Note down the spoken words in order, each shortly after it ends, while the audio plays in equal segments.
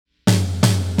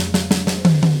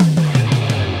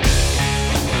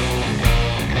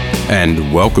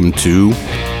and welcome to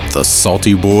the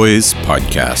Salty Boys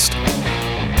Podcast.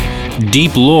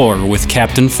 Deep lore with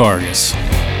Captain Fargus.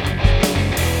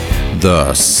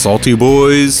 The Salty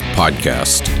Boys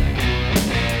Podcast.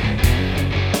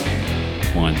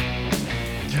 One.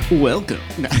 Welcome.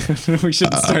 We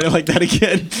shouldn't start it like that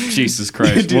again. Jesus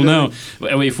Christ. Well, no.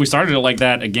 If we started it like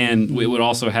that again, we would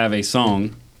also have a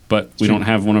song, but we don't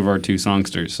have one of our two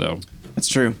songsters, so. That's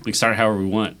true. We can start however we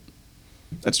want.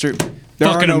 That's true.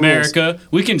 Fucking America.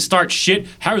 We can start shit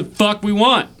however the fuck we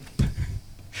want.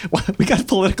 We got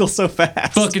political so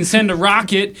fast. Fucking send a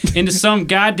rocket into some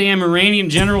goddamn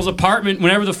Iranian general's apartment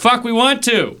whenever the fuck we want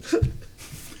to.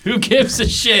 Who gives a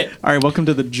shit? All right, welcome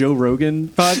to the Joe Rogan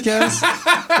podcast. Is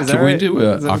that Can right? we do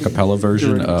an Is that acapella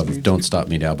version Rogan of experience? Don't Stop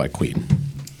Me Now by Queen?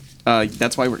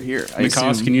 That's why we're here.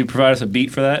 Mikos, can you provide us a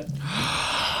beat for that?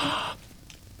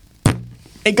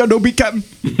 Ain't got no beat, Captain.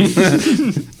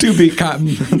 2 beat cotton.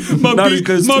 Not as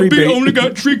good as 3 beat. only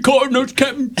got 3 chord notes,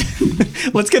 Captain.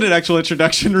 Let's get an actual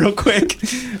introduction real quick.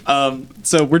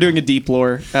 So we're doing a deep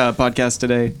lore podcast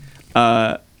today.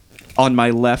 On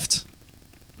my left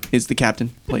is the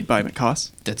captain, played by Mikos.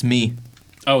 That's me.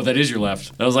 Oh, that is your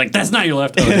left. I was like, that's not your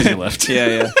left. Oh, it is your left.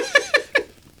 Yeah.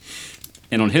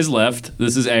 And on his left,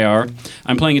 this is AR.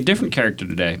 I'm playing a different character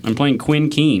today. I'm playing Quinn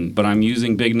Keen, but I'm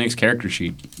using Big Nick's character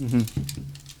sheet.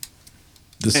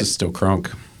 This is still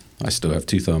Kronk. I still have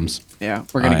 2 thumbs. Yeah,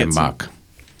 we're gonna I get am some. Mahk.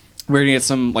 We're gonna get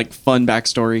some like fun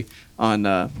backstory on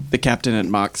the captain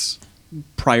and Mahk's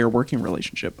prior working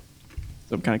relationship.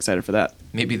 So I'm kind of excited for that.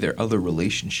 Maybe their other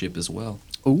relationship as well.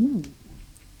 Ooh.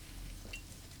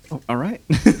 Oh, all right.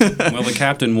 Well, the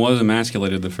captain was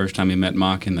emasculated the first time he met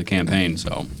Mahk in the campaign,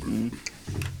 so.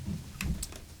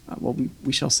 Well,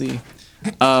 we shall see.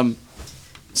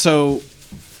 So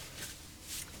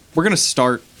we're gonna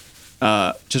start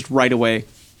just right away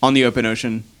on the open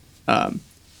ocean.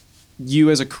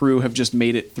 You as a crew have just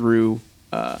made it through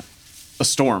a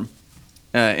storm,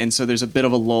 and so there's a bit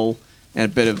of a lull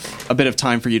and a bit of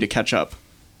time for you to catch up.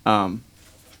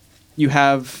 You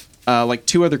have like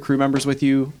 2 other crew members with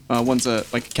you. One's a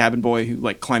cabin boy who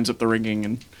like climbs up the rigging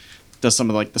and does some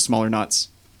of like the smaller knots.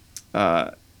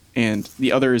 And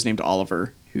the other is named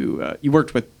Oliver, who you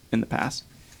worked with in the past.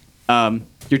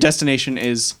 Your destination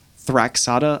is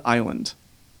Thraxada Island.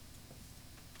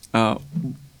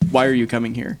 Why are you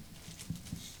coming here?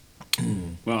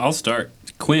 Well, I'll start.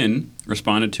 Quinn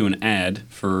responded to an ad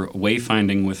for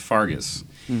wayfinding with Fargus.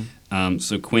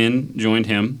 So Quinn joined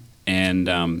him,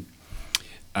 and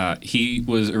he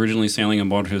was originally sailing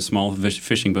aboard his small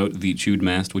fishing boat, the Chewed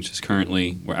Mast, which is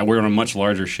currently... We're on a much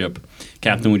larger ship.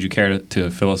 Captain, would you care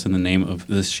to fill us in the name of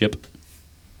this ship?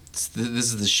 This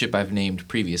is the ship I've named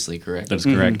previously, correct? That is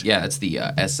correct. Yeah, it's the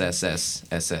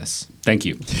SSS. Thank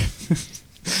you.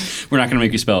 We're not going to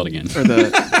make you spell it again. Or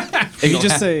the if you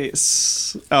just say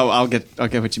I'll get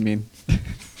what you mean.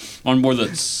 On board the...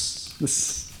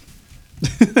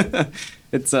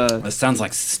 It's That sounds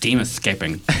like steam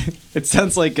escaping. it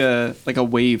sounds like a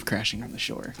wave crashing on the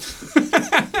shore.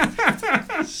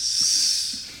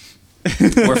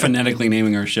 We're phonetically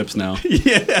naming our ships now.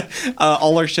 Yeah,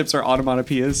 all our ships are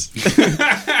onomatopoeias.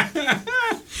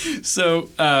 So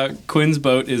Quinn's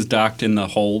boat is docked in the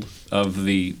hold of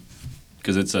the...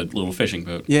 because it's a little fishing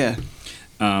boat. Yeah.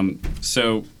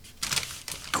 So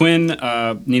Quinn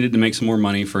needed to make some more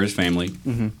money for his family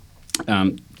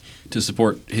to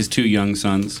support his 2 young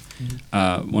sons,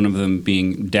 one of them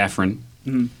being Dad-fron,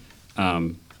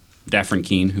 Dad-fron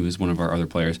Keen, who is one of our other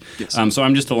players. Yes. So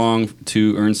I'm just along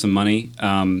to earn some money.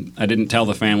 I didn't tell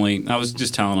the family. I was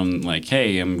just telling them, like,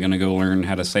 hey, I'm going to go learn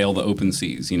how to sail the open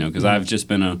seas, because I've just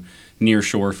been a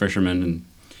near-shore fisherman,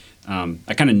 and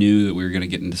I kind of knew that we were going to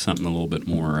get into something a little bit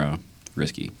more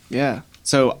risky. Yeah.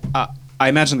 So I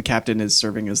imagine the captain is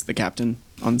serving as the captain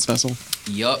on this vessel.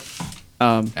 Yup.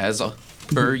 As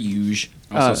per usual.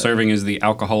 Also serving as the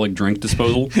alcoholic drink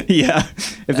disposal. Yeah.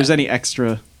 If there's any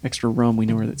extra rum, we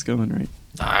know where that's going, right?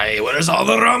 Aye, where's all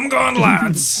the rum gone,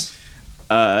 lads?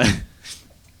 What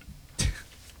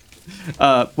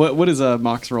is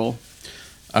Mahk's role?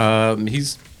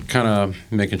 He's kind of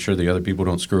making sure the other people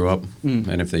don't screw up.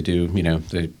 And if they do,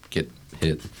 they get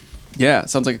hit. Yeah,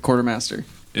 sounds like a quartermaster.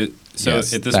 So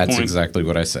Yes, at this that's point, exactly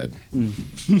what I said.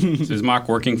 is Mahk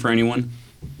working for anyone?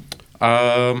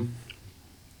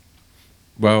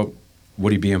 Well,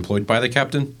 would he be employed by the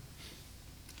captain?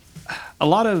 A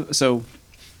lot of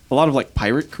like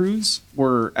pirate crews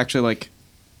were actually like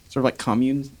sort of like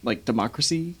commune, like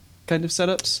democracy kind of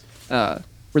setups,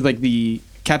 where like the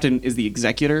captain is the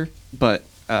executor, but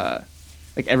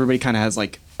like everybody kind of has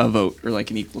like a vote or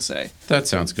like an equal say. That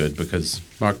sounds good because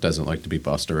Mahk doesn't like to be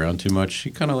bossed around too much.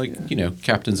 He kind of like,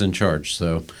 captain's in charge.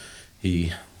 So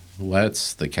he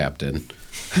lets the captain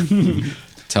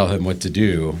tell him what to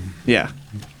do. Yeah.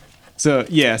 So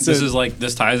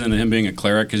This ties into him being a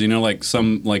cleric because like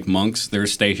some like monks, they're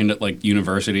stationed at like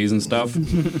universities and stuff.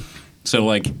 So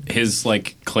like his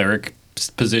like cleric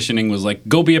positioning was like,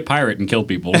 go be a pirate and kill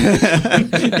people.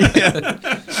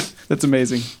 That's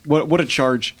amazing. What a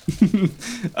charge.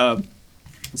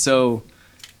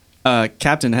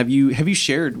 Captain, have you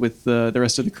shared with the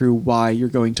rest of the crew why you're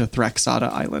going to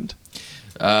Thraxada Island?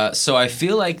 So I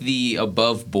feel like the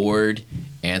above board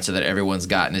answer that everyone's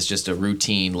gotten is just a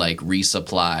routine like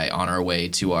resupply on our way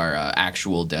to our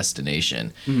actual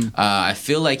destination. I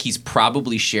feel like he's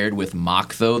probably shared with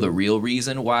Mahk though the real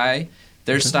reason why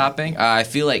they're stopping. I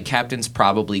feel like Captain's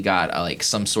probably got like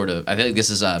some sort of. I feel like this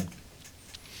is a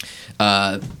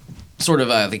sort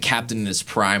of the captain in his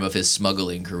prime of his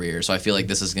smuggling career. So I feel like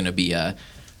this is going to be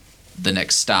the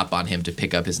next stop on him to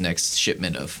pick up his next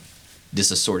shipment of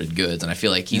disassorted goods. And I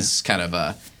feel like he's kind of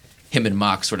him and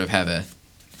Mahk sort of have a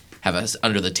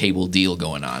under the table deal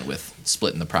going on with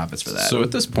splitting the profits for that. So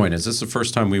at this point, is this the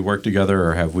first time we worked together,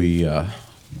 or have we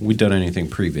done anything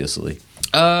previously?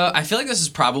 I feel like this is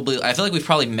probably. I feel like we've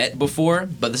probably met before,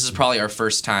 but this is probably our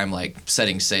first time like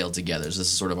setting sail together. So this is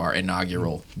sort of our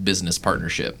inaugural business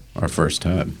partnership. Our first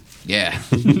time. Yeah.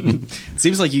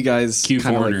 Seems like you guys Cue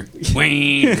kind of foreigner.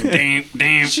 like,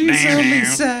 She's only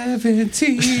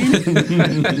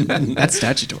 17. that's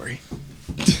statutory.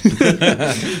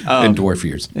 And dwarf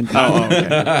years.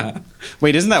 Okay.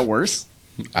 Wait, isn't that worse?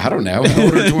 I don't know. How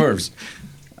old are dwarves?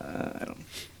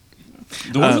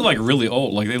 The ones are like really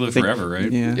old, like they live forever,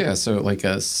 right? Yeah. Yeah, so like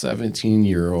a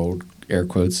 17-year-old, air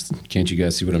quotes, can't you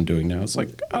guys see what I'm doing now? It's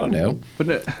like, I don't know,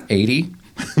 But 80?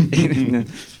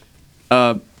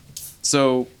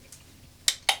 So,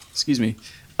 excuse me.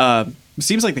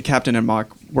 Seems like the captain and Mahk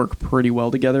work pretty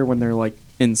well together when they're like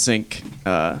in sync.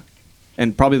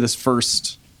 And probably this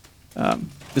first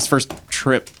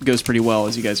trip goes pretty well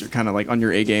as you guys are kind of like on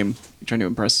your A game. You're trying to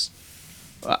impress,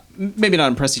 maybe not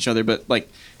impress each other, but like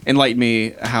enlighten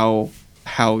me how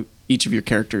each of your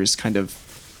characters kind of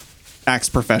acts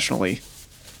professionally,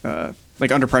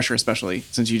 like under pressure, especially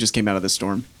since you just came out of this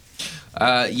storm.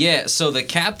 Yeah. So the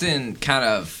captain kind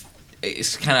of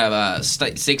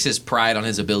stakes his pride on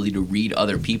his ability to read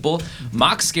other people.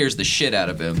 Mahk scares the shit out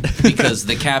of him because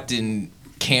the captain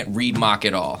can't read Mahk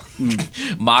at all.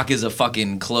 Mahk is a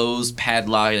fucking closed,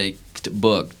 padlocked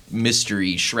book,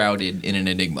 mystery shrouded in an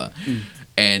enigma,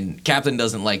 and Captain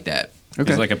doesn't like that.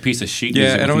 It's like a piece of sheet Yeah,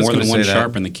 music and I with was more than gonna one say that.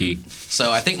 sharp in the key.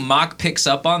 So I think Mahk picks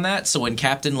up on that. So when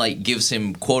Captain like gives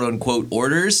him quote unquote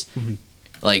orders,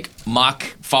 like Mahk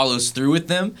follows through with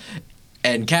them.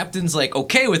 And Captain's like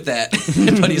okay with that,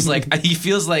 but he's like he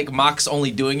feels like Mahk's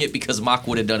only doing it because Mahk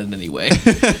would have done it anyway.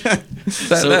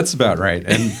 That's about right.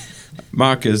 And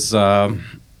Mahk is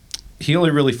he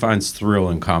only really finds thrill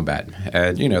in combat,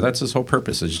 and that's his whole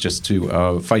purpose is just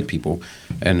to fight people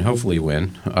and hopefully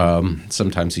win.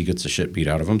 Sometimes he gets the shit beat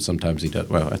out of him. Sometimes he does.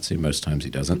 Well, I'd say most times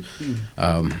he doesn't.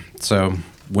 So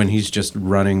when he's just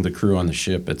running the crew on the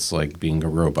ship, it's like being a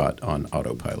robot on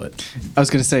autopilot. I was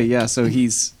gonna say, yeah. So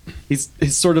he's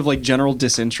his sort of like general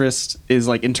disinterest is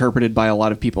like interpreted by a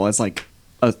lot of people as like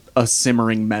a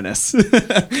simmering menace.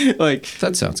 Like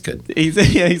That sounds good.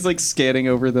 he's like scanning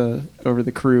over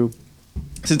the crew.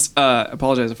 Since I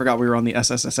apologize, I forgot we were on the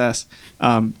SSSS.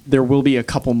 There will be a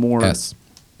couple more. S.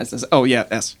 SS. Oh yeah,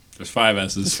 S. There's 5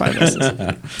 S's. 5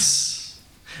 S's.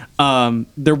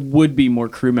 There would be more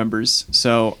crew members,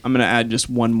 so I'm gonna add just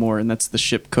one more, and that's the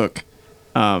ship cook.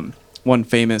 One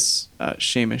famous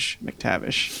Shamish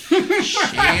McTavish.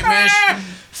 Shamish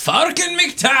Farkin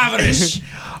McTavish.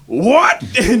 What?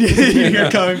 And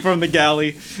you're coming from the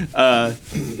galley.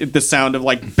 The sound of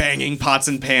like banging pots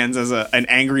and pans as an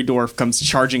angry dwarf comes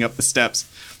charging up the steps.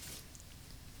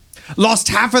 Lost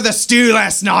half of the stew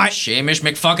last night. Shamish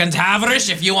McFucking Taverish,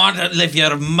 if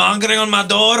you're mongering on my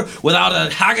door without a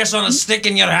haggis on a stick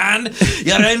in your hand,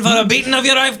 you're in for a beating of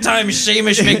your lifetime,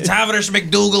 Shamish McTaverish,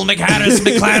 McDougal, McHarris,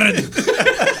 McLaren.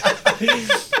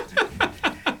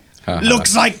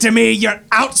 Looks like to me you're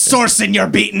outsourcing your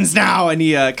beatings now. And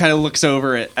he kind of looks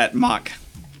over at Mahk.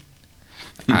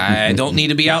 I don't need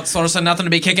to be outsourcing nothing to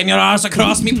be kicking your ass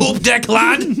across me poop deck,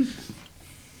 lad.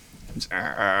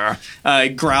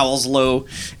 Growls low,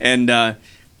 and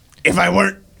if I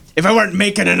weren't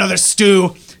making another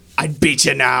stew, I'd beat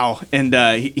you now. And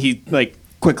he like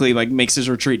quickly like makes his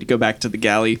retreat to go back to the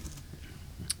galley.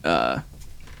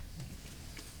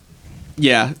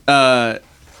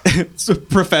 so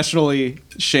professionally,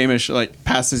 Shamish like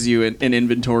passes you an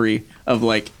inventory of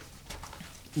like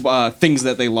things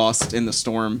that they lost in the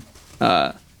storm.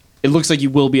 It looks like you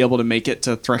will be able to make it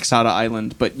to Threxata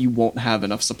Island, but you won't have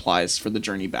enough supplies for the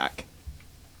journey back.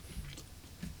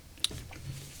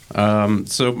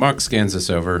 So Mahk scans this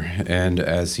over, and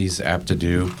as he's apt to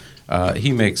do,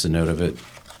 he makes a note of it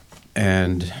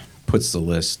and puts the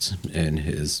list in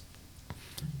his...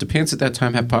 Do pants at that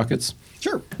time have pockets?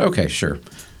 Sure. Okay, sure.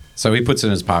 So he puts it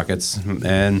in his pockets,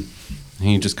 and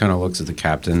he just kind of looks at the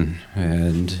captain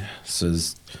and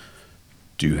says,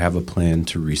 "Do you have a plan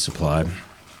to resupply?"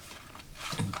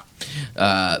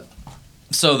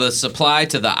 So the supply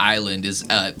to the island is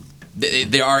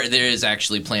there is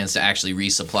actually plans to actually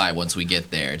resupply once we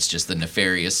get there. It's just the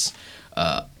nefarious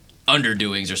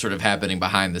underdoings are sort of happening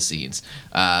behind the scenes.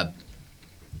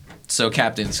 So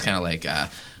Captain's kind of like,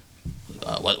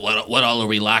 what all are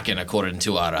we lacking according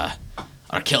to our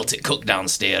Celtic cook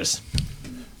downstairs?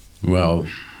 Well,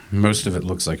 most of it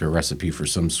looks like a recipe for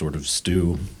some sort of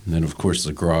stew. And then, of course,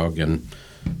 the grog, and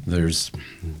there's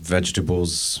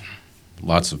vegetables,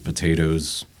 lots of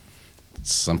potatoes,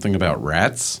 something about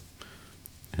rats,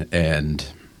 and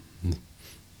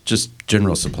just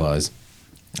general supplies.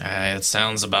 It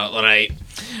sounds about right.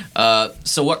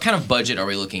 So what kind of budget are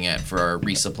we looking at for our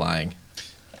resupplying?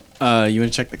 You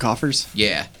want to check the coffers?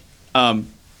 Yeah.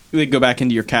 You go back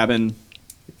into your cabin.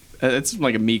 It's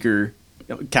like a meager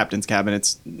captain's cabin.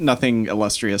 It's nothing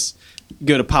illustrious. You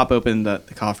go to pop open the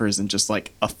coffers, and just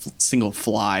like a single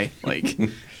fly like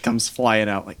comes flying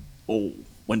out. Like, oh,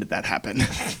 when did that happen?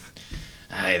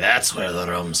 Hey, that's where the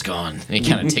rum's gone. And he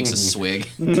kind of takes a swig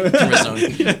from his own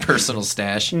personal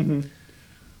stash.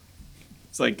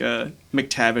 It's like a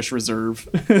McTavish Reserve.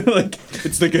 Like,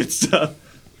 it's the good stuff.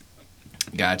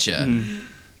 Gotcha.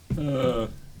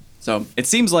 So it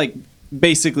seems like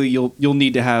basically you'll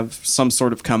need to have some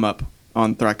sort of come up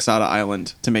on Threxata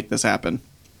Island to make this happen.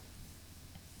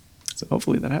 So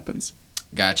hopefully that happens.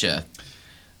 Gotcha.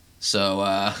 So,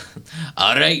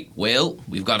 all right. Well,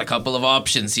 we've got a couple of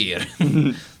options here.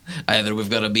 Either we've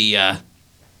got to be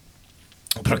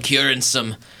procuring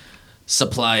some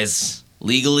supplies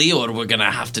legally, or we're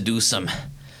gonna have to do some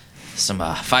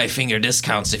five-finger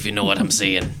discounts, if you know what I'm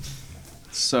saying.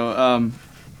 So,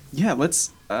 yeah, let's.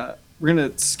 We're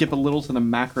gonna skip a little to the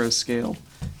macro scale.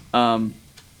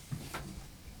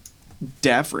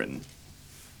 Dad-fron.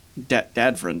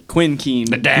 Quinn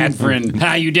Keen. The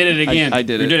Dad-fron. You did it again. I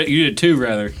did it. You did two,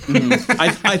 rather.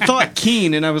 I thought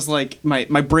Keen, and I was like, my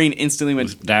brain instantly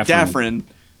went Dad-fron.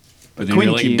 But then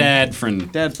you're like,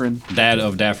 Dad-fron. Dad-fron. Dad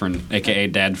of Dad-fron, a.k.a.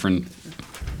 Dad-fron.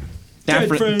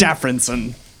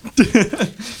 Dad-fronson.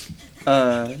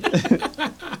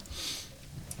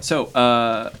 So,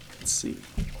 let's see.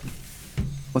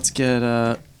 Let's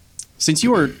get, since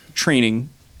you are training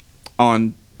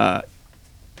on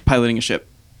piloting a ship,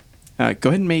 go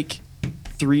ahead and make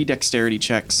 3 dexterity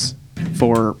checks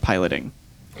for piloting.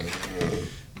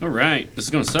 All right. This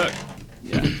is going to suck.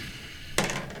 Yeah.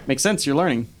 Makes sense. You're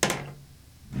learning.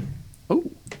 Oh.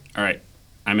 All right.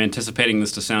 I'm anticipating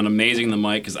this to sound amazing in the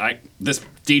mic because this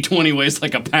D20 weighs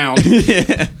like a pound.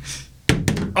 Yeah.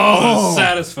 Oh,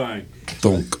 satisfying.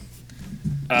 Thunk.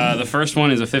 The first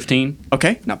one is a 15.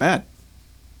 Okay, not bad.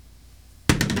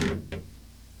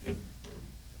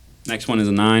 Next one is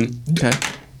a 9. Okay.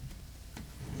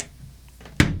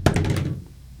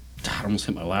 God, I almost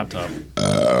hit my laptop.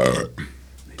 The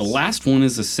last one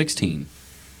is a 16.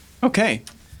 Okay.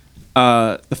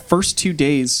 The first 2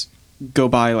 days go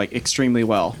by like extremely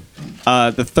well.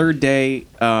 The third day,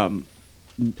 I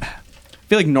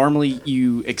feel like normally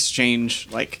you exchange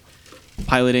like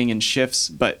piloting and shifts,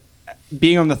 but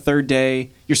being on the third day,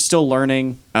 you're still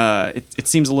learning. It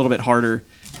seems a little bit harder,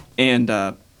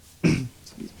 and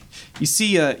you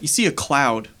see a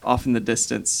cloud off in the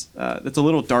distance that's a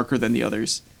little darker than the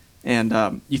others,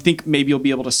 and you think maybe you'll be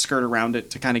able to skirt around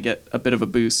it to kind of get a bit of a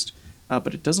boost,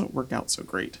 but it doesn't work out so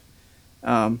great.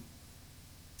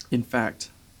 In fact,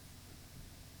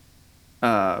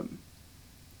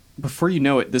 before you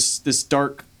know it, this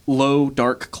low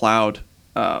dark cloud,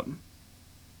 let's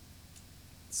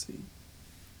see,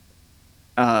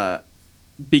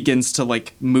 begins to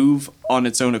like move on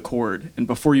its own accord, and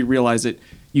before you realize it,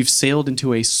 you've sailed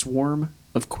into a swarm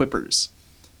of quippers.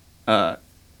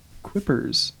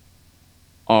 Quippers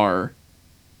are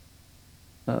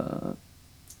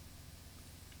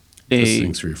This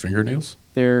thing's for your fingernails?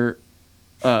 they're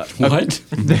What?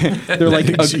 they're like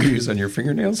Things you use on your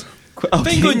fingernails?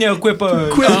 Fingernail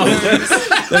quippers.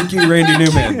 Thank you, Randy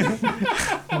Newman.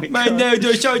 My nails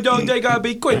are so long they gotta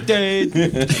be quitted.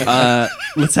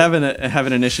 Let's have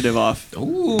an initiative off.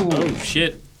 Ooh. Oh,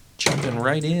 shit. Jumping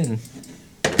right in.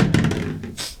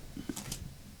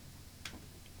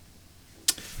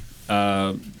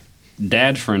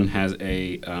 Dad-fron has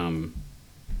a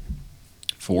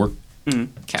 4.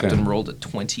 Captain 10. rolled a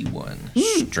 21.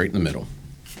 Straight in the middle.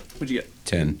 What'd you get?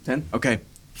 10. 10? Okay.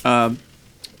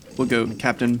 We'll go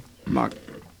Captain, Mahk,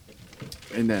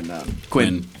 and then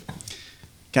Quinn.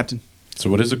 Captain.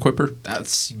 So what is a quipper?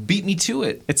 That's beat me to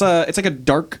it. It's like a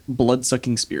dark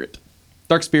blood-sucking spirit.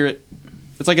 Dark spirit.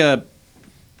 It's like a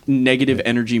negative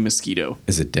energy mosquito.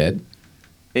 Is it dead?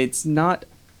 It's not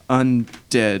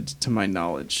undead to my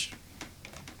knowledge.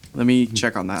 Let me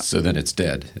check on that. So then it's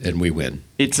dead, and we win.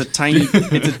 It's a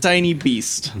tiny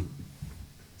beast.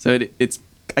 So it's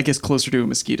I guess closer to a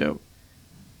mosquito.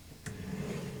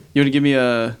 You want to give me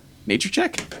a nature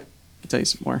check? I'll tell you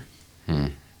some more.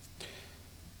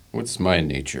 What's my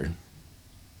nature?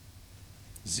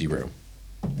 0.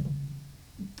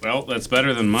 Well, that's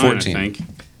better than mine, 14. I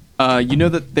think. You know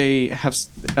that they have.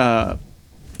 They're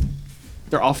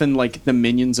often like the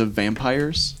minions of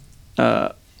vampires,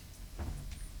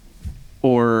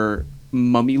 or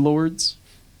mummy lords.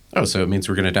 Oh, so it means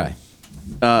we're going to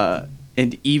die.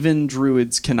 And even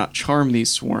druids cannot charm these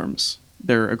swarms.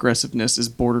 Their aggressiveness is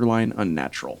borderline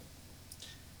unnatural.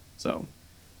 So,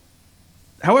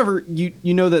 however, you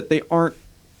know that they aren't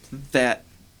that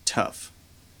tough.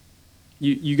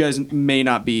 You guys may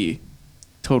not be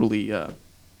totally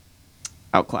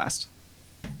outclassed.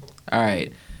 All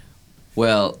right.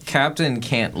 Well, Captain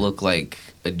can't look like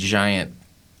a giant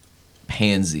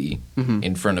pansy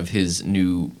in front of his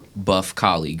new buff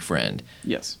colleague friend.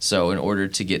 Yes. So in order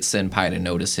to get Senpai to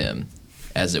notice him,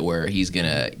 as it were, he's going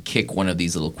to kick one of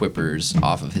these little quippers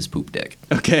off of his poop deck.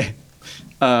 Okay.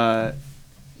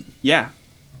 Yeah,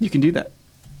 you can do that.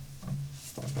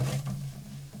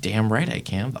 Damn right I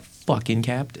can. I'm the fucking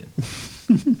captain.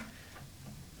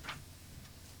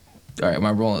 All right, am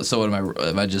I rolling? So what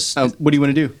am I just... What do you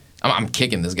want to do? I'm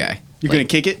kicking this guy. You're gonna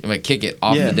kick it? I'm gonna kick it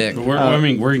off Yeah. the deck. But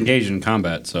we're engaged in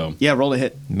combat, so Yeah, roll a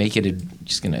hit.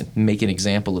 Just gonna make an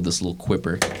example of this little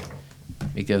quipper.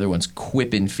 Make the other ones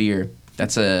quip in fear.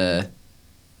 That's a...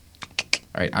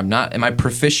 All right, am I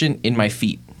proficient in my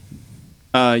feet?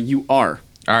 You are.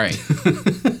 All right.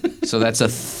 So that's a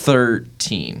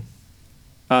 13.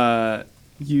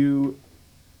 You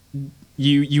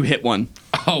hit one.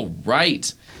 Oh,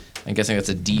 right. I'm guessing that's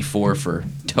a D4 for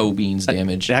toe beans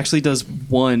damage. It actually does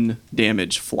 1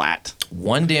 damage flat.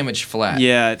 1 damage flat.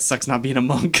 Yeah, it sucks not being a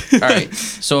monk. All right.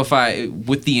 So if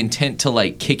with the intent to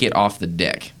like kick it off the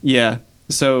deck. Yeah.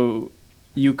 So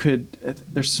you could.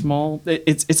 They're small.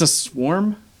 It's a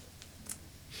swarm.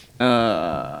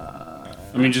 I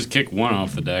mean, just kick one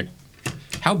off the deck.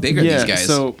 How big are these guys?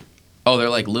 So oh, they're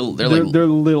like little. They're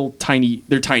little tiny.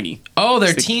 They're tiny. Oh,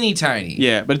 they're teeny tiny.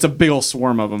 Yeah, but it's a big old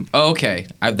swarm of them. Oh, okay.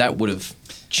 That would have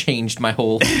changed my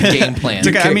whole game plan. It's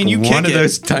okay. I mean, you one kick of it.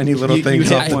 those tiny little You things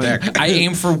hit off the one. deck. I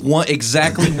aim for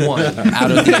exactly one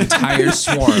out of the entire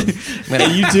swarm.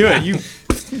 And you do it.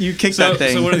 You kick that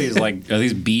thing. So what are these like? Are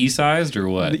these bee-sized or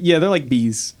what? Yeah, they're like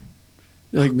bees.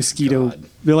 They're like mosquito. God.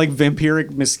 They're like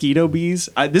vampiric mosquito bees.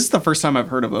 This is the first time I've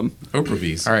heard of them. Oprah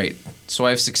bees. All right. So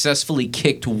I've successfully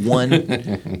kicked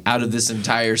one out of this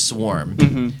entire swarm.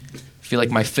 I feel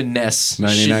like my finesse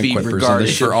 99 should be quippers on the regarded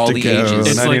ship for all to the go. ages.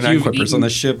 It's like 99 you've quippers on eaten- the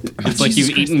ship. It's like you've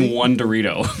eaten one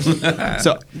Dorito.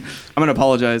 So I'm gonna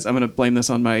apologize. I'm gonna blame this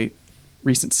on my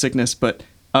recent sickness, but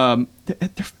they're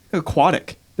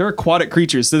aquatic. They're aquatic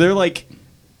creatures. So they're like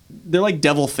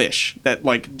devilfish that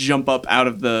like jump up out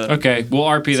of the. Okay, we'll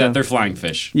RP So- that. They're flying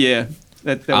fish. Yeah.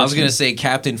 That I was going to say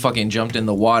Captain fucking jumped in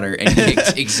the water and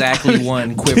kicked exactly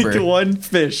one quipper kicked one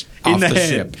fish in Off the the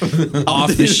head. ship.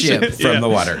 off the ship. From the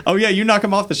water. Oh yeah, you knock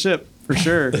him off the ship for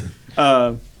sure.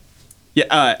 As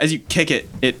you kick it,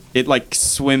 it like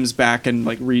swims back and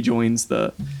like rejoins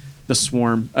the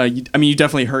swarm. You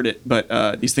definitely heard it,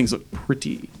 but these things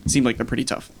seem like they're pretty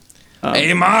tough.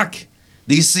 Hey, Mahk!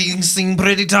 These things seem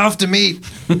pretty tough to me.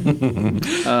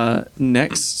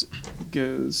 Next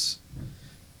goes.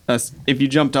 If you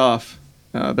jumped off,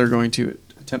 they're going to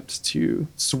attempt to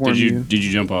swarm you. Did you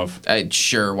jump off?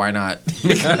 Sure, why not?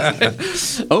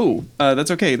 Oh,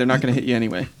 that's okay. They're not going to hit you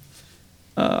anyway.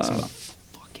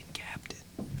 Fucking Captain.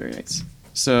 Very nice.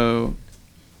 So,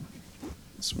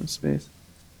 swarm space.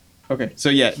 Okay, so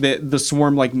yeah, the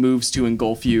swarm like moves to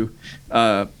engulf you,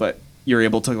 but you're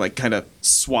able to like kind of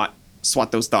swat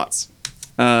those thoughts.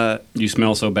 You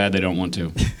smell so bad they don't want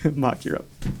to. Mahk, you're up.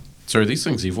 So are these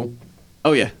things evil?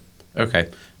 Oh yeah. Okay.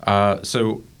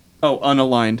 So Oh,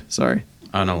 unaligned. Sorry.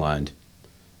 unaligned.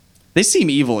 They seem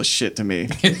evil as shit to me.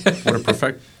 What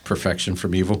a perfection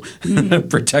from evil.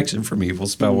 Protection from evil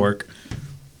spell work.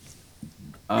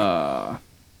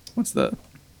 What's the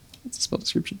spell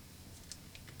description?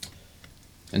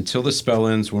 Until the spell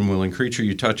ends, one willing creature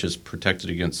you touch is protected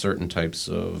against certain types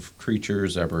of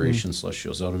creatures, aberrations,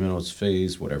 celestials, elementals,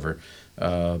 phase, whatever.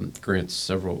 Grants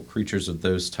several creatures of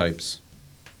those types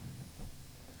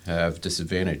have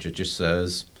disadvantage. It just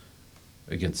says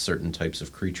against certain types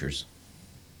of creatures.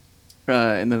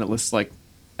 And then it lists like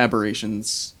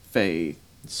aberrations, fae,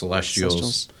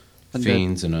 Celestials, undead.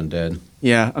 fiends, and undead.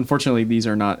 Yeah, unfortunately, these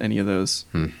are not any of those.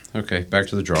 Okay, back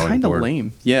to the drawing Kind of board.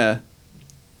 lame. Yeah.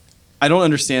 I don't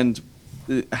understand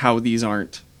how these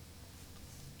aren't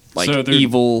like so they're,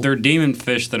 evil. They're demon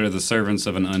fish that are the servants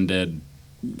of an undead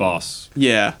boss.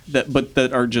 Yeah, but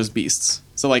that are just beasts.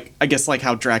 So like I guess like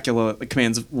how Dracula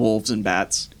commands wolves and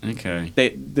bats. Okay.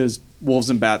 Those wolves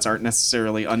and bats aren't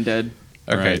necessarily undead.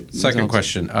 Okay, Right. second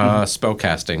question. Spell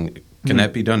casting. Can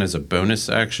that be done as a bonus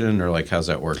action, or like how's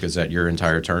that work? Is that your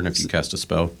entire turn if you cast a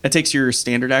spell? It takes your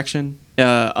standard action,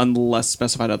 unless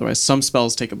specified otherwise. Some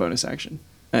spells take a bonus action.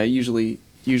 Usually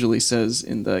says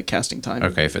in the casting time.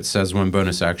 Okay, if it says one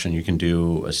bonus action, you can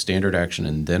do a standard action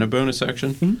and then a bonus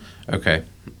action? Okay.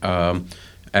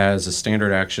 As a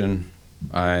standard action,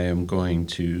 I am going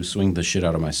to swing the shit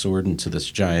out of my sword into this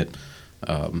giant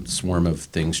swarm of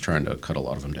things trying to cut a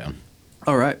lot of them down.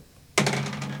 All right.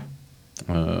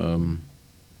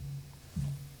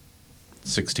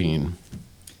 16.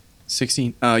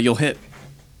 16. You'll hit.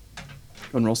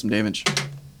 Go and roll some damage.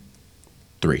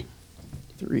 3.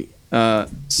 3.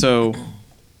 So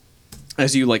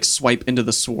as you like swipe into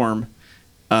the swarm,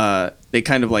 they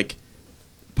kind of like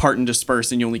part and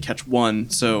disperse, and you only catch one.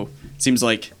 So it seems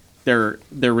like they're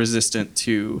resistant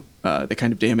to the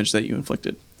kind of damage that you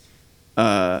inflicted.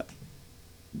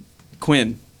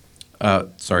 Quinn.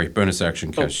 Sorry, bonus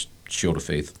action, cast Shield of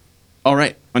Faith. All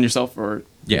right, on yourself or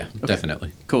Yeah,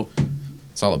 definitely. cool.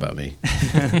 It's all about me.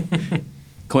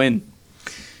 Quinn.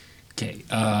 Okay.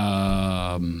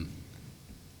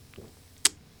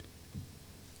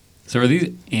 So are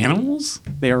these animals?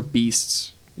 They are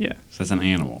beasts. Yeah. So that's an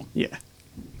animal. Yeah.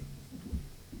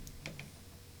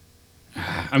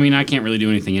 I mean, I can't really do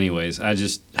anything anyways. I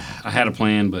had a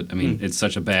plan, but I mean, it's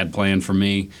such a bad plan for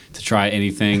me to try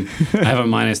anything. I have a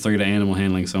 -3 to animal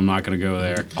handling, so I'm not going to go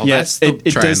there. Oh, Yeah, that's the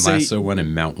it try and does say- lasso one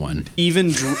and mount one.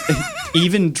 Even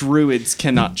even druids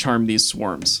cannot charm these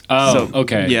swarms. Oh,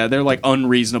 okay. Yeah, they're like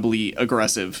unreasonably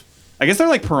aggressive. I guess they're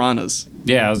like piranhas.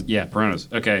 Yeah, piranhas.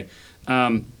 Okay.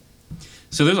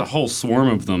 So there's a whole swarm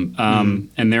of them,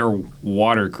 and they're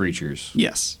water creatures.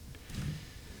 Yes.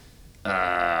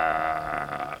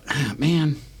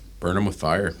 Man. Burn them with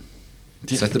fire.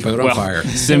 Set the boat on fire.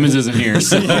 Simmons isn't here,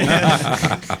 so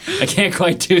I can't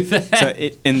quite do that. So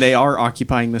and they are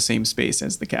occupying the same space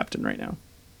as the captain right now.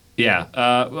 Yeah,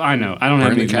 I know. I don't have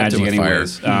Burn any the captain magic with fire.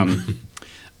 anyways.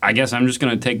 I guess I'm just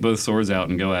going to take both swords out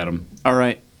and go at them. All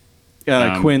right.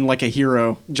 Quinn, like a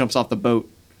hero, jumps off the boat.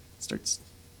 Starts.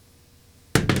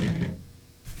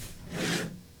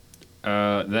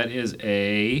 That is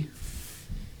a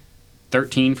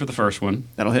 13 for the first one,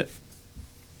 That'll hit.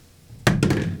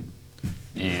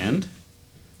 and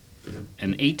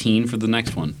an 18 for the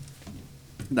next one.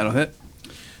 That'll hit.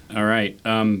 All right.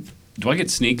 Do I get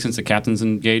sneak since the captain's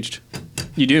engaged?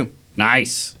 You do.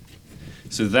 Nice.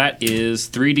 So that is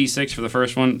 3d6 for the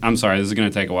first one. I'm sorry, this is going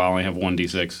to take a while. I only have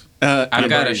 1d6. I've got a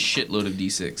Brian, shitload of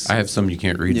D6. I have some you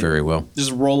can't read Yeah. very well.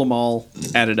 just roll them all,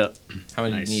 add it up. How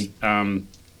many Nice. do you need?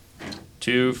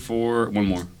 2, 4, one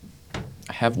more.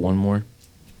 I have one more.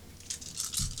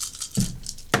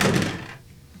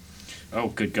 Oh,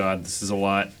 good God, this is a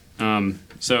lot.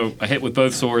 So I hit with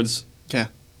both swords. Okay.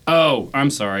 Oh, I'm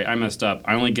sorry, I messed up.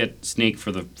 I only get sneak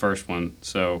for the first one,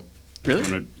 so... Really? I'm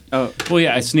gonna- Oh. Well,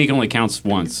 yeah, sneak only counts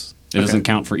once. It Okay. doesn't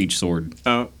count for each sword.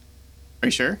 Oh. Are you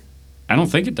sure? I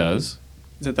don't think it does.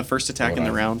 Is it the first attack in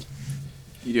the round?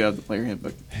 You do have the player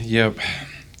handbook. Yep.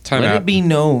 Time Let out. it be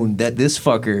known that this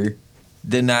fucker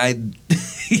denied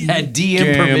had DM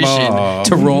Game permission on.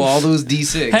 to roll all those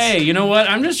D6. Hey, you know what?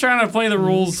 I'm just trying to play the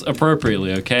rules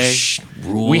appropriately, okay?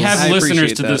 rules. We have I listeners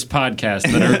appreciate to that. this podcast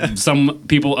that are some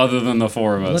people other than the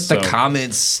four of Let us. the so-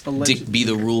 comments be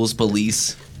the rules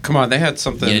police. Come on, they had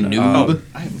something. You noob.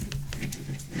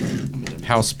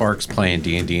 Hal Sparks playing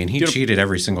D&D, and he cheated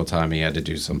every single time he had to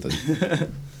do something.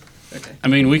 I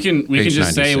mean, we can Page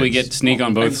just say we 96. get sneak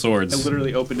on both I swords.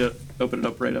 literally opened it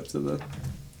up right up to the.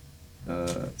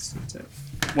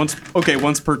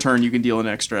 Once per turn, you can deal an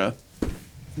extra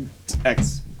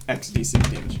X D6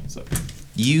 damage. So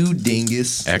You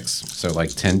dingus. X, so like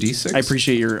 10d6? I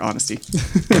appreciate your honesty.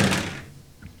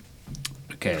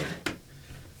 Okay.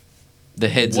 The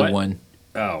head's What? a 1.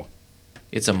 Oh.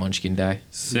 It's a munchkin die.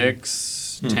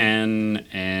 6, 10,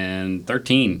 and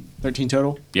 13. 13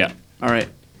 total. Yeah. All right.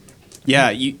 Yeah,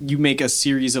 you make a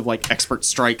series of like expert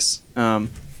strikes, and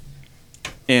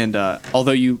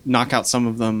although you knock out some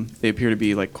of them, they appear to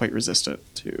be like quite resistant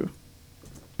to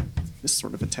this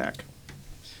sort of attack.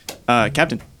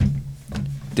 Captain.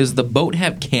 Does the boat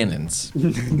have cannons?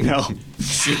 No.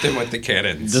 Shoot them with the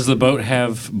cannons. Does the boat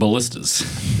have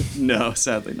ballistas? No,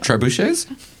 sadly not. Trebuchets?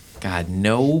 God,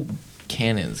 no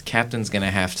cannons. Captain's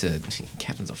gonna have to.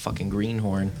 Captain's a fucking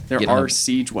greenhorn. There Getting are on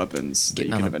siege weapons that you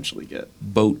getting can on a- eventually get. a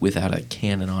boat without a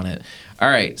cannon on it. All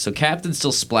right, so Captain's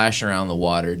still splashing around the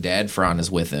water. Dad-fron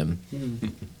is with him.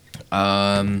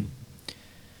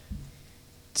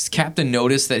 Does Captain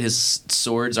notice that his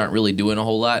swords aren't really doing a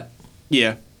whole lot?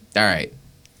 Yeah, All right.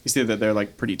 you see that they're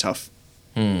like pretty tough.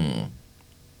 I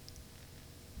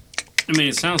mean,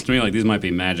 it sounds to me like these might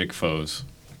be magic foes,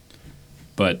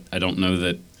 but I don't know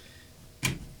that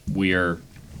we are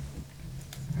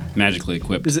magically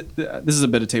equipped. This is a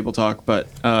bit of table talk, but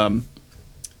the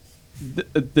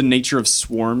nature of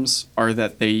swarms are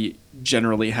that they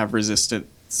generally have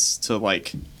resistance to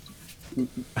like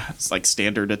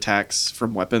standard attacks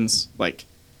from weapons. Like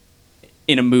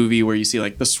in a movie where you see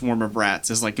like the swarm of rats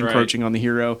is like encroaching on the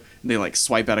hero, and they like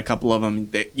swipe at a couple of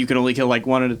them. You can only kill like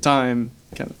one at a time.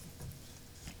 Kind of.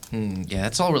 Yeah,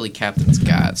 that's all really Captain's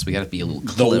got, so we gotta be a little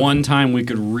The clever. one time we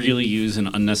could really use an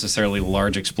unnecessarily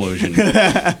large explosion.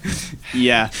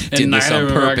 Yeah, Did And this on neither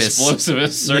of our purpose.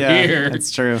 explosivists are yeah, here. that's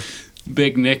true.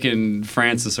 Big Nick and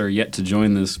Francis are yet to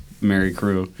join this merry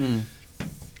crew.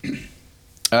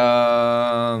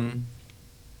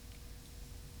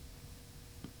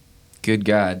 Good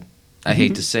God. I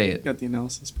hate to say it. Got the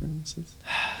analysis paralysis.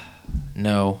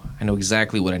 No, I know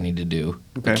exactly what I need to do.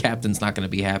 Okay. The Captain's not going to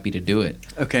be happy to do it.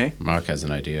 Okay, Mark has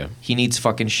an idea. He needs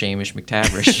fucking Shamish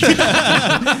McTavish.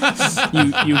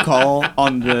 you call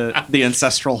on the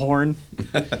ancestral horn.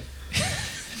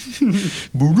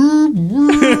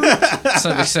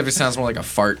 Except it sounds more like a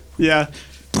fart. Yeah.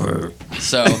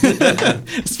 So,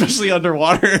 Especially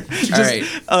underwater. Just, right.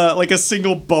 Like a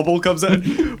single bubble comes out.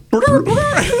 It's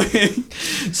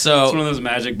one so of those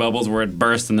magic bubbles where it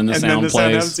bursts and then the and sound then the plays.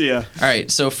 sound happens, yeah. all right.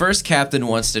 So first, Captain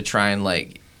wants to try and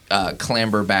like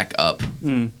clamber back up,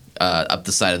 up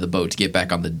the side of the boat to get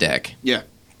back on the deck. Yeah.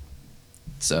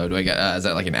 So do I got? Is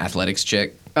that like an athletics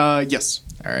check? Yes.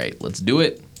 All right, let's do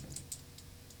it.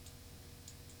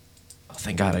 Oh,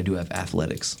 thank God I do have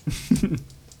athletics.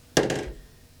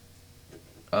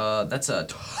 That's a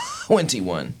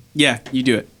 21. Yeah, you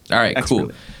do it. All right, Expertly.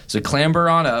 cool. So clamber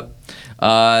on up.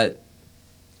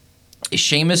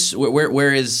 Seamus,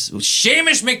 where is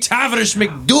Seamus McTavish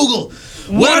McDougal?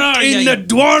 What in the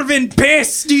dwarven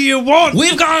piss do you want?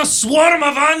 We've got a swarm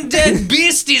of undead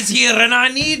beasties here, and I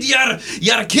need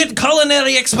your kid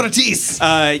culinary expertise.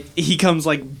 He comes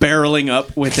like barreling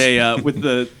up with a with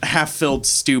the half-filled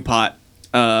stew pot.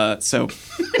 So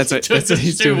that's what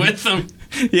he's Do doing. with them.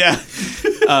 Yeah.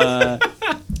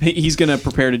 He's gonna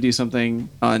prepare to do something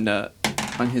on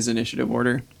his initiative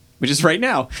order, which is right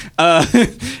now.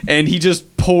 And he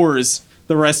just pours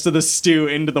the rest of the stew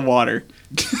into the water.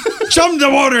 Chum the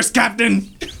waters, Captain.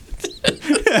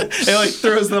 And like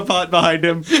throws the pot behind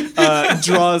him,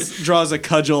 draws a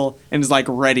cudgel, and is like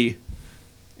ready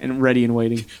and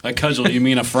waiting. A cudgel, you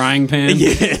mean a frying pan?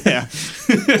 Yeah.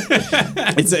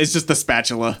 It's just the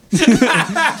spatula.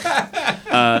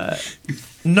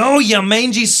 No, you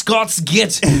mangy Scots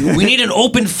git. We need an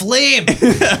open flame.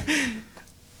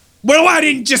 Well, why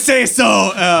didn't you say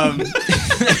so?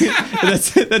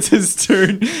 That's his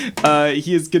turn.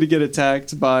 He is going to get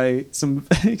attacked by some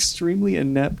extremely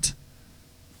inept.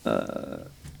 Oh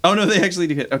no, they actually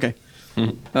do hit. Okay.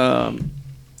 What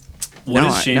Now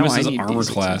is I Seamus' need armor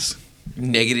D6s. class?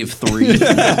 -3.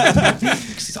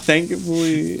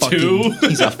 Thankfully, Two?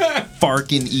 He's a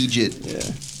farkin' Egypt. yeah.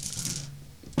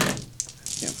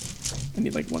 I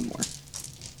need like one more,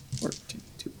 or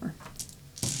two more.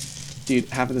 Dude,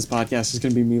 half of this podcast is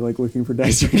going to be me like looking for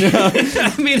dice right now.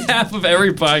 I mean, half of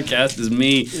every podcast is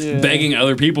me begging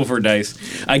other people for dice.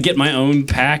 I get my own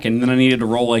pack, and then I needed to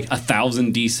roll like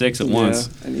 1,000 d6 at once.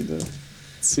 Yeah, I need to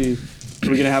see.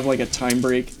 We're gonna have like a time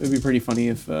break. It'd be pretty funny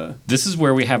if. This is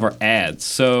where we have our ads.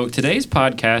 So today's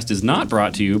podcast is not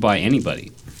brought to you by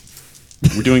anybody.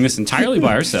 We're doing this entirely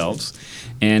by ourselves,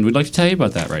 and we'd like to tell you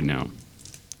about that right now.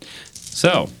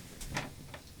 So,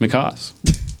 Mikaz,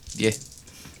 Yeah.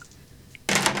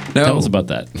 tell us about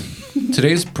that.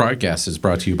 Today's podcast is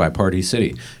brought to you by Party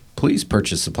City. Please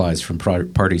purchase supplies from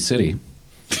Party City.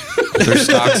 Their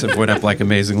stocks have went up like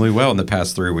amazingly well in the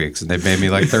past 3 weeks, and they've made me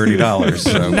like $30.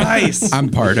 So nice. I'm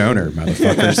part owner,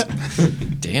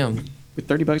 motherfuckers. Damn.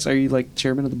 With $30, are you like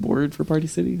chairman of the board for Party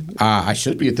City? I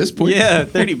should be at this point. Yeah,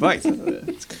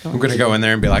 $30. I'm going to go in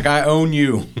there and be like, I own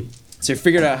you. So you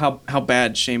figured out how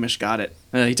bad Shamish got it.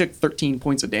 He took 13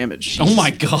 points of damage. Oh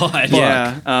my god.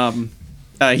 Yeah.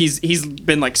 He's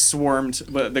been like swarmed,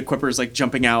 but the Quipper's like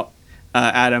jumping out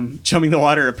at him. Chumming the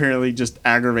water apparently just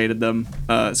aggravated them.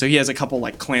 So he has a couple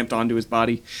like clamped onto his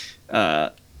body.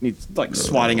 He's like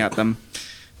swatting at them.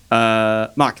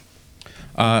 Mahk.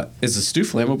 Is the stew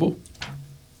flammable?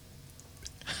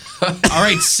 All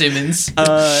right, Simmons.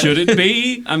 Should it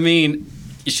be? I mean,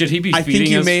 should he be I think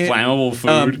feeding you us may flammable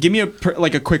food? give me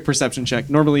a quick perception check.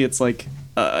 Normally it's like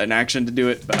an action to do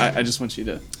it, but I just want you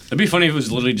to. It'd be funny if it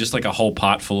was literally just like a whole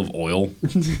pot full of oil.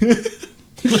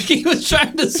 Like he was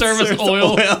trying to serve us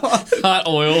oil. Hot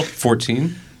oil.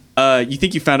 14. You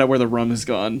think you found out where the rum has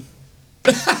gone?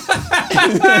 All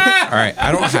right.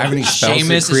 I don't have any spells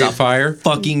Seamus to create is a fire.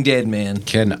 fucking dead man.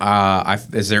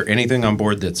 Is there anything on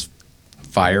board that's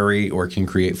fiery or can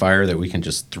create fire that we can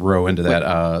just throw into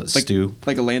that stew?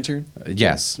 Like a lantern?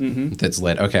 Yes, that's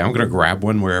lit. Okay, I'm going to grab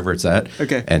one wherever it's at.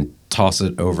 Okay. And toss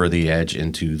it over the edge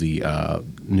into the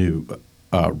new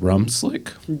rum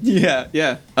slick. Yeah.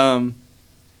 Yeah,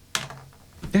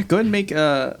 go ahead and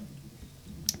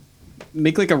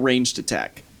make like a ranged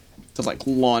attack to like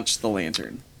launch the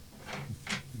lantern.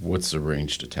 What's the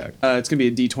ranged attack? It's going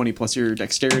to be a d20 plus your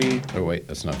dexterity. Oh, wait,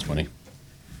 that's not 20.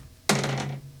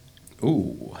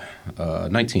 Ooh,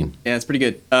 19. Yeah, it's pretty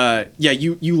good. Yeah,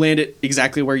 you land it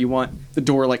exactly where you want. The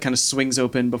door like kind of swings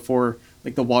open before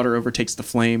like the water overtakes the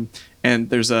flame, and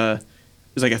there's like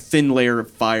a thin layer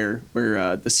of fire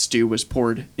where the stew was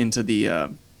poured into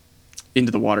the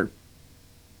water.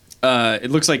 It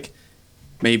looks like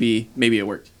maybe it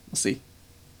worked. We'll see.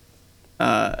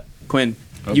 Quinn,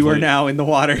 you are Hopefully. now in the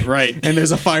water, Right. And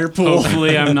there's a fire pool.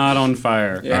 Hopefully I'm not on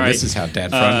fire. And All right. this is how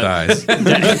Dad-fron dies.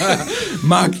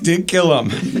 Mahk did kill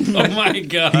him. Oh my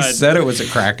god. He said it was a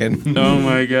kraken. Oh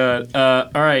my god.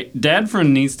 All right. Dad-fron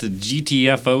needs to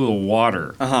GTFO the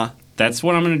water. That's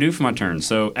what I'm going to do for my turn.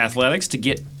 So athletics to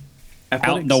get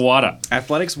out the water.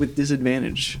 Athletics with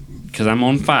disadvantage. Because I'm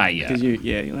on fire. Because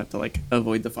you'll have to like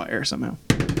avoid the fire somehow.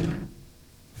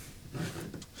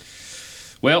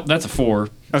 Well, that's a 4.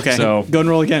 Okay. So go and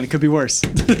roll again. It could be worse.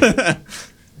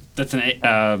 that's an 8.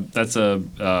 That's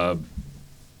an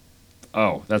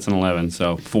 11.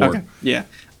 So 4. Okay. Yeah.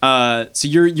 So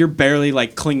you're barely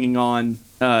like clinging on.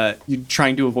 You're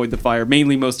trying to avoid the fire.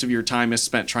 Mainly, most of your time is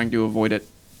spent trying to avoid it.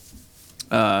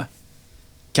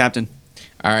 Captain.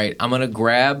 All right, I'm gonna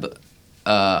grab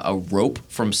a rope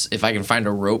if I can find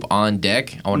a rope on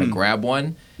deck. I want to grab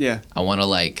one. Yeah. I want to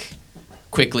like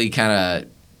quickly kind of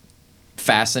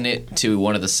fasten it to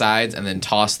one of the sides and then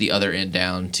toss the other end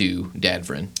down to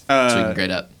Dad-fron so we can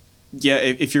get up. Yeah.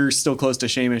 If you're still close to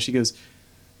Shamish, he goes,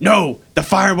 "No, the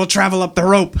fire will travel up the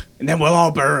rope, and then we'll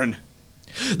all burn."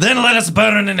 Then let us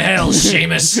burn in hell,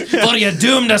 Seamus, for you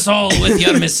doomed us all with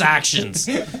your misactions.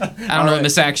 I don't know what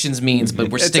misactions means, but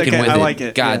we're It's sticking okay, with I it. like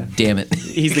it, God yeah. damn it.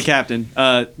 He's the captain.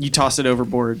 You toss it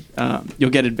overboard. You'll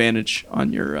get advantage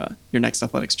on your next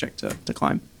athletics check to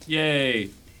climb. Yay.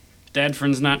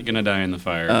 Dad-fron's not going to die in the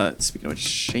fire. Speaking of which,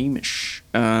 Shamish.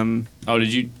 Oh,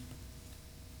 did you...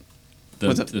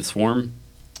 What's up? The swarm?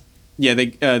 Yeah,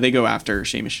 they go after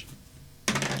Shamish.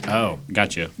 Oh,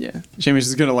 gotcha. Yeah, Shamish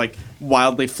is gonna like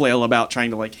wildly flail about trying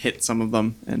to like hit some of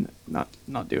them and not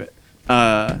do it.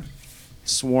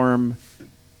 Swarm,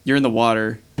 you're in the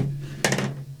water.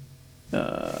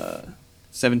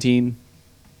 17.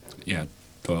 Yeah,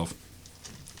 12.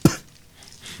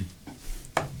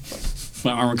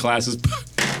 My armor class is...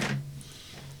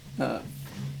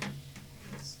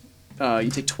 You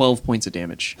take 12 points of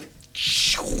damage.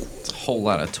 It's a whole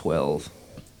lot of 12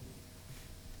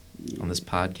 on this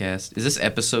podcast. Is this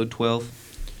episode 12?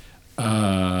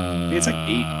 I think it's like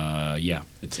 8. Yeah,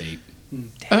 it's 8.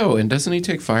 Oh, and doesn't he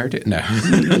take fire? No.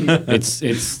 It's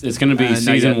going to be not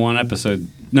season yet. 1 episode.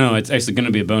 No, it's actually going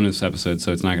to be a bonus episode,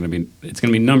 so it's not going to be. It's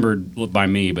going to be numbered by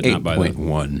me, but not by the.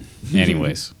 8.1.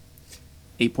 Anyways,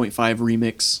 8.5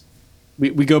 remix.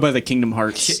 We go by the Kingdom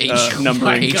Hearts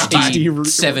numbering. HD HD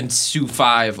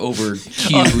 725 over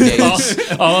Q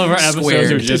days. all of our episodes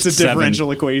Squared. are just It's a 7.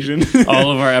 differential equation.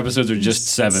 All of our episodes are just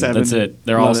 7. 7. That's it.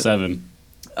 They're Love all it. 7.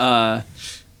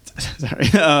 Sorry.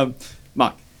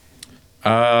 Mahk.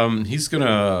 He's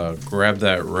gonna grab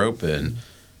that rope and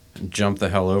jump the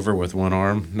hell over with one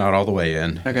arm, not all the way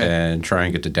in, Okay. and try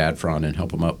and get to Dad-fron and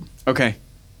help him up. Okay.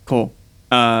 Cool.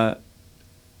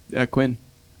 Quinn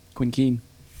Keen.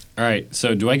 All right.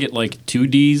 So do I get like 2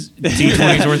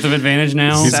 D20s worth of advantage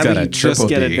now? He's Sadly, got a you just triple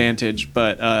get D. advantage,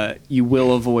 but you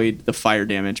will avoid the fire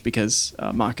damage because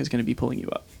Mahk is going to be pulling you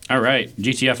up. All right,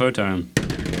 GTFO time.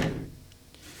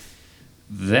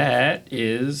 That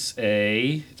is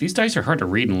a... These dice are hard to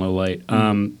read in low light.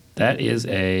 That is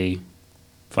a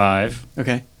 5.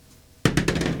 Okay.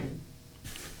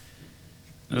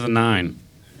 That's a 9.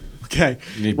 Okay.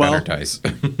 You need better dice.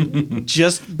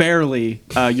 Just barely,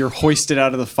 you're hoisted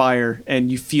out of the fire, and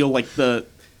you feel like the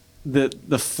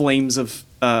flames of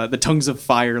the tongues of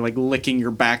fire like licking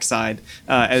your backside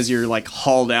as you're like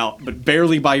hauled out, but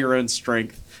barely by your own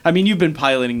strength. I mean, you've been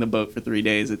piloting the boat for 3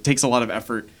 days. It takes a lot of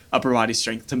effort, upper body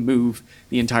strength, to move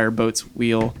the entire boat's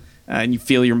wheel, and you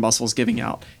feel your muscles giving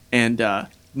out. And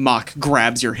Mahk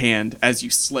grabs your hand as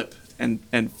you slip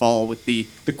and fall with the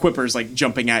quippers like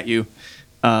jumping at you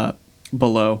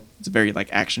below. It's a very like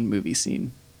action movie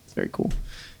scene. It's very cool.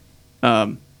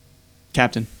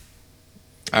 Captain.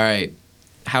 All right.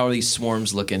 How are these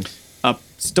swarms looking?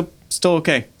 Still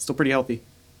okay. Still pretty healthy.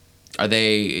 Are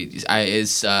they?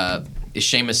 Is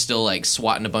Seamus still like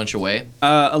swatting a bunch away?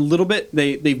 A little bit.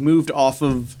 They've moved off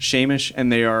of Seamus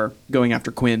and they are going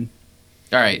after Quinn.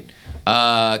 All right.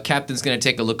 Captain's gonna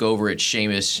take a look over at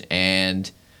Seamus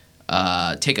and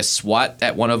take a swat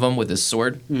at one of them with his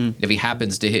sword. If he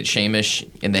happens to hit Seamus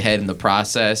in the head in the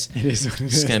process,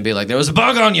 it's gonna be like, there was a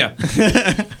bug on you.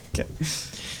 Okay.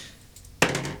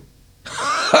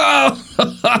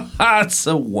 It's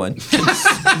a 1.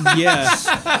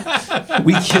 Yeah.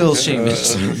 We kill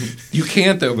Seamus. You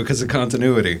can't, though, because of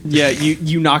continuity. Yeah,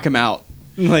 you knock him out.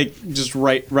 Like, just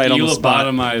right on the spot.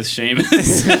 lobotomize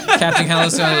Seamus. Captain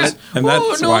Halison goes, And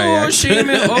that's no, why I actually...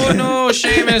 Seamus, oh no,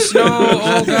 Seamus, no,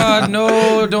 oh God,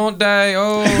 no, don't die,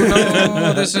 oh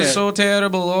no, this is so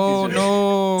terrible, oh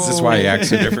no. Is this why he acts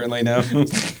so differently now?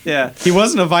 Yeah. He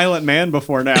wasn't a violent man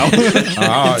before now.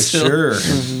 Oh, sure.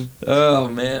 Oh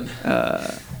man.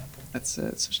 That's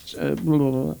oh,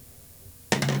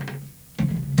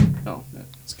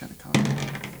 that's kind of common.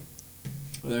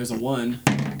 Well, there's a 1,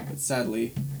 but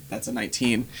sadly, that's a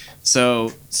 19.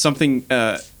 So something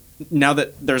now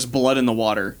that there's blood in the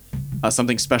water,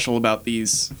 something special about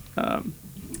these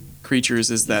creatures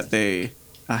is that they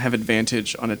have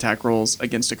advantage on attack rolls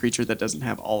against a creature that doesn't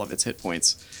have all of its hit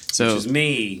points. So Which is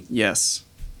me. yes,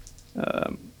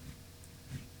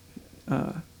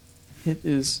 hit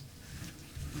is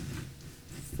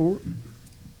 4.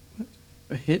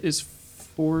 A hit is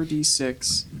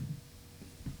 4d6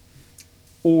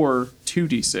 or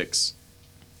 2d6.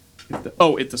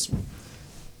 If this one.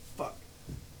 Fuck.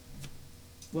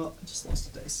 Well, I just lost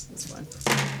a dice. That's fine.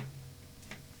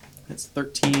 That's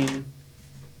 13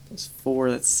 plus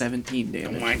 4. That's 17 Oh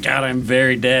damage. my God, I'm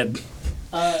very dead.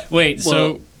 Wait,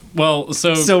 so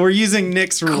So we're using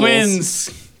Nick's rules.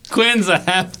 Quinn's a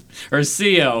half or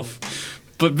sea elf,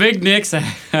 but Big Nick's a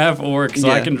half orc, so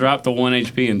I Yeah. can drop the 1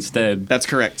 HP instead. That's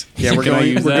correct. Yeah, we're Can I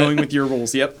use that? going with your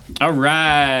rules. Yep. All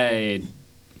right.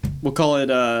 We'll call it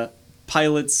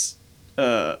pilot's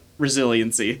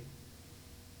resiliency.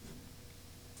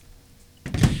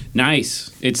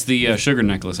 Nice. It's the sugar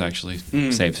necklace, actually.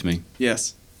 Saves me.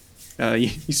 Yes. You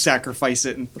sacrifice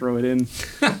it and throw it in.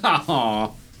 Aw.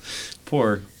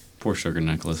 Poor sugar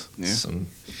necklace. Yeah. Some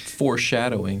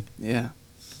foreshadowing. Yeah.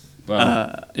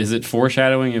 Well, is it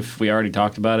foreshadowing if we already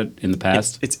talked about it in the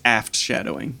past? It's aft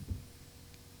shadowing.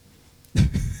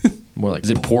 More like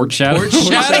Is it port shadowing?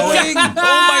 foreshadowing.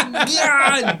 Oh my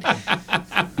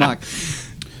God.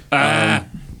 Mahk.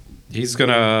 He's going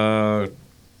to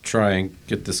try and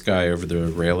get this guy over the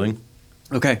railing.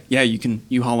 Okay. Yeah,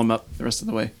 you haul him up the rest of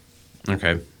the way.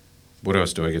 Okay. What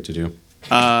else do I get to do?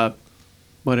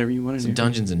 Whatever you want to do.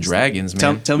 Dungeons and Dragons,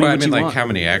 man. Tell me Well, what I mean, you like, want. how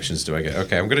many actions do I get?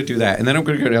 Okay, I'm going to do that. And then I'm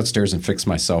going to go downstairs and fix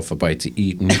myself a bite to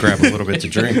eat and grab a little bit to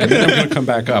drink. And then I'm going to come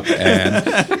back up and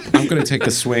I'm going to take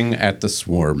a swing at the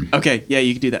swarm Okay, yeah,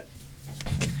 you can do that.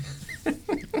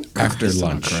 after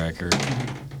lunch. Cracker.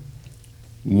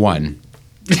 1.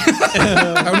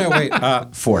 Oh, no, wait.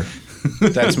 4.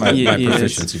 That's my Yeah,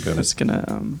 proficiency it's bonus.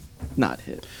 gonna not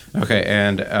hit. Okay,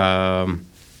 and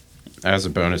as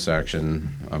a bonus action,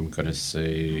 I'm going to You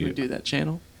say... wanna do that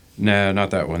channel. No,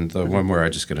 not that one. The one where I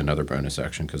just get another bonus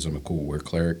action because I'm a cool war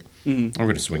cleric. I'm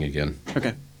going to swing again.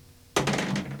 Okay.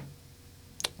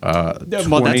 23.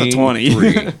 That's a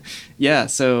 20. Yeah,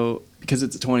 so because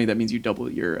it's a 20, that means you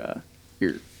double your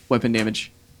weapon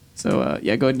damage. So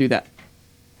yeah, go ahead and do that.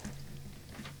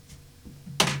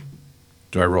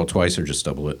 Do I roll twice or just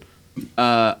double it?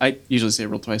 I usually say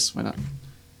roll twice. Why not?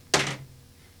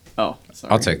 Oh,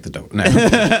 sorry. I'll take the double. No.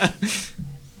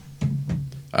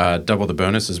 Double the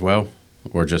bonus as well?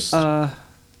 Or just... I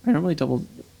normally double.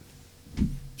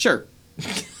 Sure.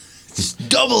 Just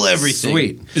double everything.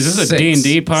 Sweet. Is this a 6.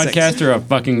 D&D podcast or a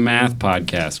fucking math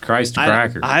podcast? Christ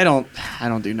cracker. I don't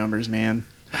do numbers, man.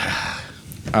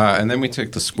 And then we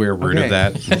take the square root of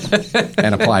that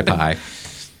and apply pi.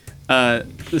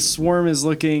 The swarm is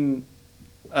looking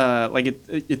like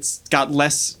it's got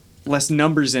less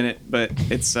numbers in it, but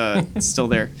it's still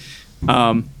there.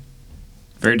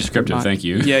 Very descriptive, thank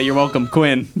you. Yeah, you're welcome,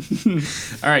 Quinn.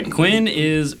 All right, Quinn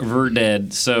is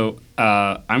dead, so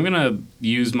I'm going to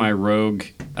use my rogue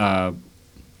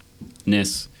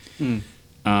ness.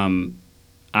 I'm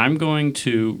going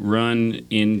to run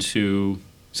into...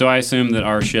 So I assume that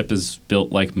our ship is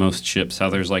built like most ships, how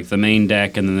there's like the main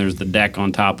deck and then there's the deck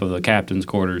on top of the captain's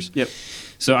quarters. Yep.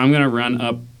 So I'm going to run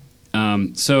up.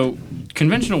 So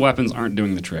conventional weapons aren't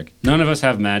doing the trick. None of us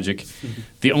have magic.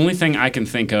 The only thing I can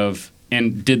think of,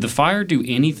 and did the fire do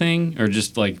anything or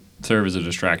just like serve as a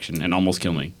distraction and almost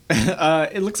kill me?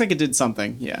 It looks like it did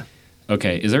something, yeah.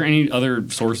 Okay. Is there any other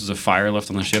sources of fire left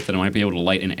on the ship that I might be able to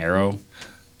light an arrow?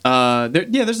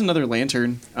 There's another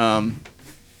lantern.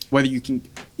 Whether you can...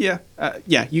 you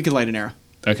can light an arrow.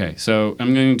 Okay, so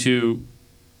I'm going to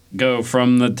go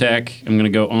from the deck. I'm going to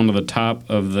go onto the top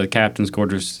of the captain's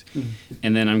quarters,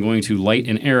 and then I'm going to light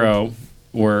an arrow.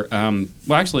 Or,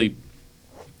 actually,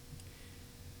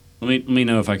 let me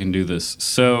know if I can do this.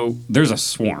 So there's a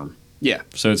swarm. Yeah.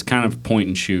 So it's kind of point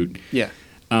and shoot. Yeah.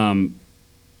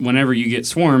 Whenever you get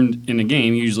swarmed in a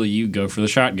game, usually you go for the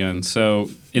shotgun. So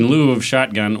in lieu of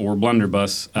shotgun or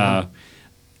blunderbuss, can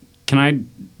I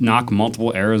knock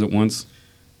multiple arrows at once?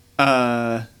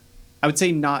 I would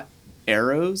say not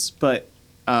arrows, but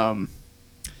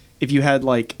if you had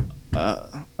like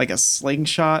a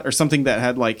slingshot or something that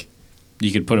had like...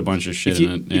 You could put a bunch of shit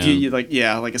in it. If you like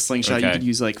a slingshot, Okay. you could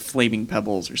use like flaming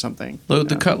pebbles or something. Load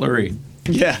the cutlery.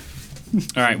 Yeah.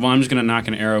 All right, well, I'm just going to knock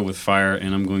an arrow with fire,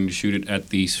 and I'm going to shoot it at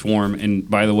the swarm. And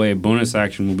by the way, a bonus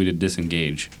action will be to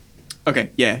disengage, Okay,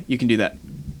 yeah, you can do that.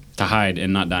 to hide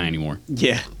and not die anymore.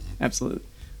 Yeah, absolutely.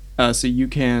 So you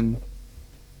can,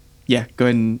 go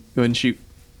ahead and shoot.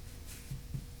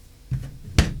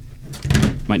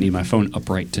 Might need my phone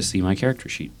upright to see my character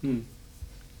sheet.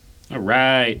 All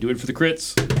right, do it for the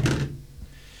crits.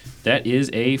 That is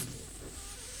a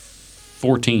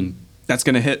 14. That's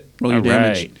gonna hit. Roll your All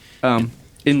damage. right.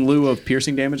 In lieu of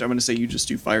piercing damage, I'm gonna say you just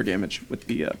do fire damage with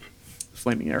the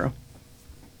flaming arrow.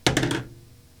 Do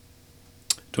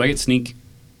I get sneak?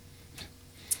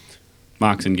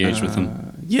 Mahk's engaged with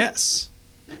him. Yes.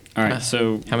 All right,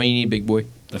 so How many you need, big boy?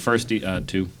 the first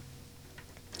 2.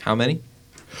 How many?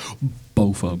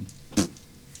 Both of them.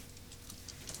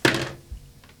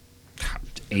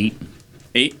 8.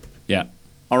 8. Yeah.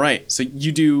 All right. So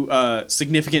you do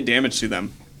significant damage to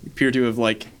them. You appear to have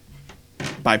like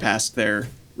bypassed their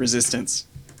resistance,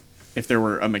 if there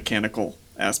were a mechanical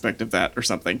aspect of that or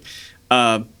something.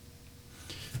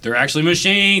 They're actually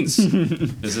machines.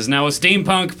 This is now a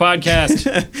steampunk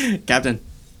podcast. Captain.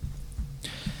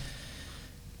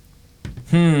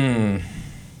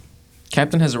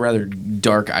 Captain has a rather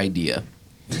dark idea.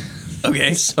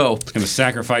 Okay. So Gonna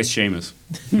sacrifice Seamus.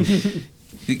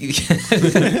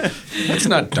 That's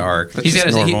not dark. That's he's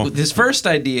just got normal. his first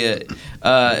idea.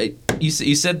 You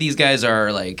said these guys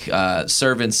are like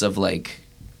servants of like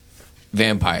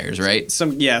vampires, right?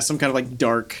 Some kind of like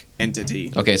dark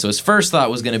entity. Okay, so his first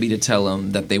thought was going to be to tell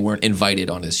him that they weren't invited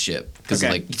on his ship. Because,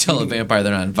 Okay. like, you tell a vampire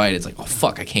they're not invited, it's like, oh,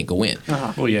 fuck, I can't go in.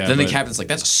 Well, yeah. Then the but- captain's like,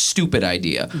 that's a stupid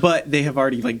idea. But they have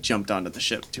already like jumped onto the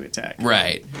ship to attack.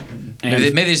 Right. And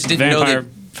Maybe they just didn't know vampire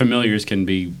that... familiars can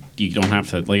be. You don't have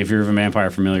to. Like, if you're a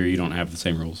vampire familiar, you don't have the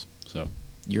same rules. So.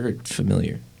 You're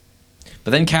familiar. But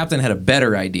then Captain had a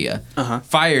better idea.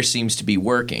 Fire seems to be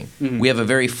working. We have a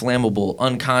very flammable,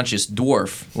 unconscious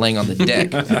dwarf laying on the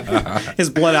deck. His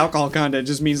blood alcohol content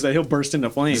just means that he'll burst into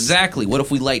flames. Exactly. What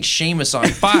if we light Seamus on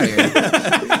fire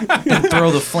and throw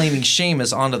the flaming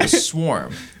Seamus onto the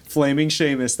swarm? Flaming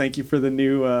Seamus. Thank you for the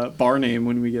new bar name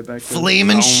when we get back to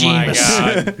Flaming Oh my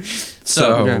Seamus. god.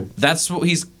 So that's what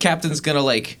Captain's gonna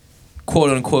like,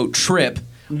 quote unquote, trip.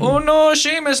 Oh no,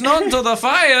 Seamus, not into the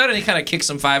fire! And he kind of kicks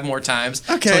him 5 more times.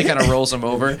 Okay. So he kind of rolls him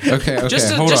over. Okay, Just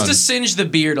hold on. to singe the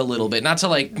beard a little bit, not to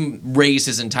like raise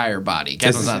his entire body.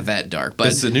 Captain's not that dark, but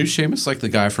Is the new Seamus like the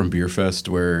guy from Beerfest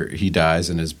where he dies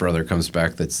and his brother comes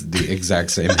back that's the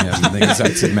exact same him and the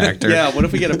exact same actor? Yeah, what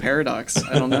if we get a paradox?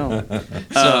 I don't know.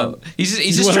 so he's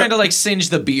just trying to like singe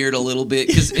the beard a little bit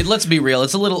because let's be real,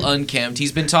 it's a little unkempt.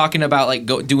 He's been talking about like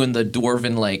doing the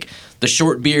dwarven like the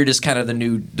short beard is kind of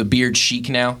the beard chic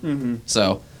now.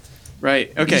 So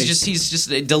Right. Okay. he's just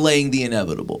delaying the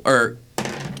inevitable, or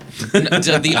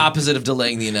The opposite of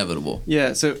delaying the inevitable.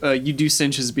 Yeah, so you do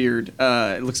cinch his beard.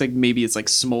 It looks like maybe it's like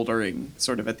smoldering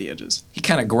sort of at the edges. He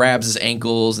kind of grabs his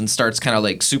ankles and starts kind of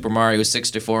like Super Mario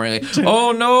 64. And like,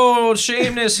 oh no,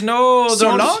 Seamus, no. So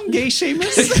don't- long, gay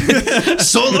Seamus.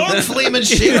 So long, flaming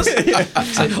Seamus.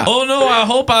 It's like, oh no, I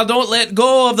hope I don't let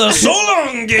go of the so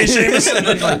long, gay Seamus. And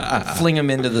then like fling him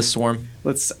into the swarm.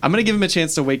 I'm gonna give him a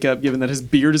chance to wake up, given that his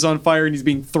beard is on fire and he's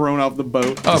being thrown off the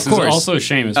boat. Oh, This of course. is also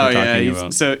Seamus we're talking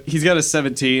about. So he's got a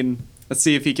 17. Let's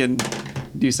see if he can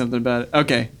do something about it.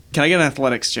 Okay, can I get an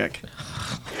athletics check?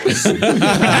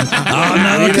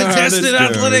 Another contested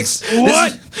athletics.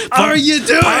 What are you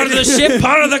doing? Part of the ship,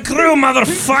 part of the crew,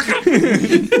 motherfucker.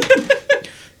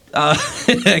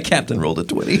 Captain rolled a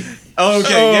 20.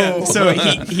 Okay, yeah. So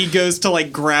he goes to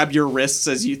like grab your wrists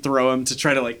as you throw him to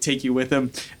try to like take you with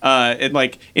him. And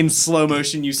like in slow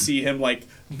motion, you see him like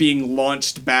being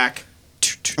launched back.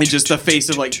 And just the face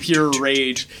of like pure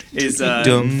rage is Fiery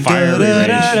rage.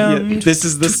 yeah, this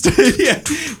is the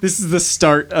this is the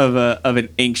start of an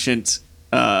ancient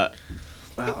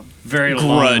Very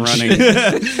long grudge. running.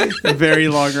 very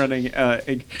long running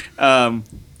and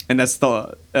that's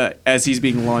the as he's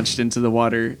being launched into the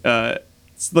water,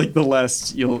 it's like the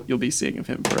last you'll be seeing of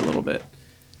him for a little bit.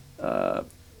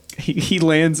 He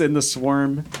lands in the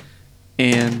swarm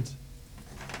and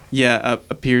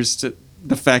appears to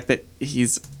the fact that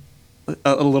he's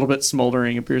a little bit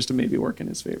smoldering appears to maybe work in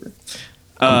his favor.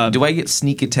 Do I get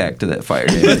sneak attack to that fire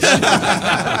damage?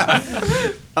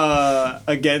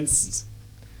 Against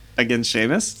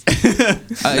Seamus.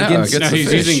 No,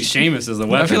 he's using Seamus as a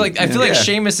weapon. I feel like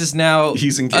Seamus is now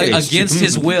He's engaged. against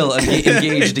his will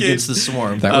engaged against the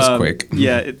swarm. That was quick.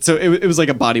 So it was like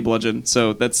a body bludgeon.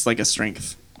 So that's like a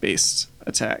strength based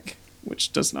attack,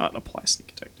 which does not apply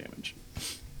sneak attack damage.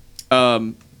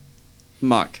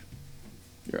 Mahk,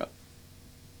 you're up.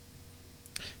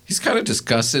 He's kind of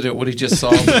disgusted at what he just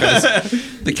saw because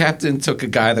the captain took a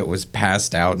guy that was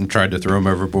passed out and tried to throw him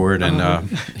overboard, and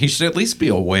he should at least be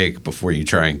awake before you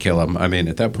try and kill him. I mean,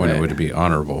 at that point, it would be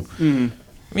honorable. I mean,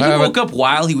 he woke up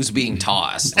while he was being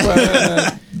tossed.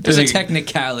 There's a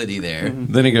technicality there.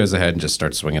 Then he goes ahead and just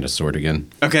starts swinging his sword again.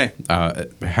 Okay.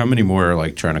 How many more are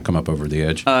like trying to come up over the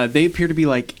edge? They appear to be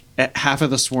like half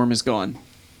of the swarm is gone.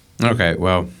 Okay,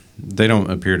 well, they don't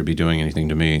appear to be doing anything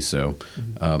to me, so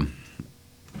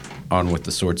on with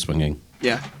the sword swinging.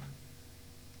 Yeah.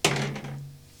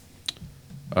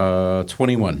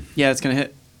 21. Yeah, it's gonna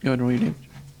hit. Go ahead and roll your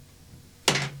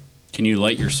damage. Can you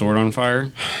light your sword on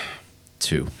fire?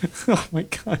 2. Oh my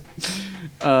god.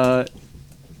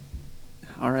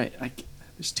 All right.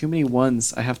 There's too many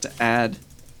ones. I have to add.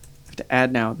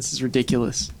 Now. This is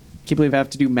ridiculous. Can't believe I have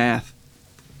to do math.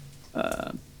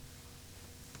 Let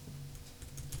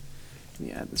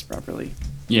me add this properly.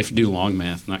 You have to do long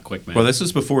math, not quick math. Well, this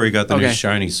is before he got the new Okay.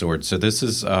 shiny sword, so this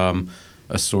is a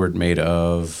sword made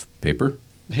of paper.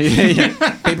 Yeah.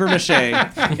 Paper mache.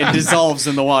 It dissolves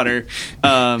in the water.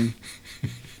 Next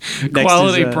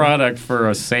Quality is, product for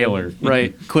a sailor.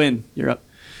 Right. Quinn, you're up.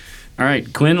 All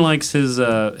right. Quinn likes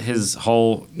his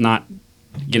whole not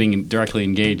getting directly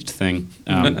engaged thing.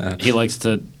 He likes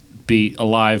to be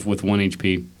alive with 1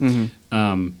 HP.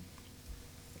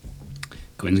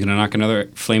 Quinn's gonna knock another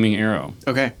flaming arrow.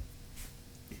 Okay.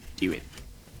 Do it.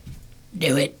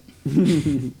 Do it.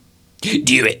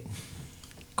 Do it.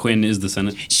 Quinn is the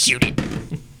Senate. Shoot it.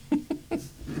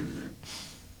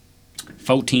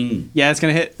 14. Yeah, it's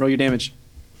gonna hit. Roll your damage.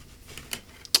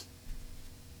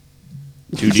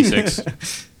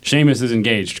 2d6. Seamus is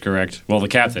engaged, correct? Well, the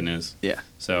captain is. Yeah.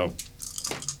 So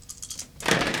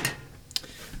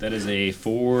that is a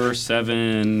 4,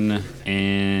 7,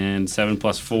 and 7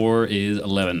 plus 4 is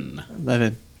 11.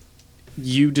 11.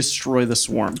 You destroy the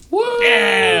swarm.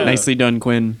 Yeah! Nicely done,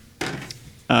 Quinn.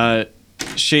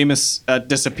 Seamus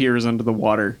disappears under the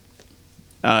water,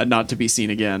 not to be seen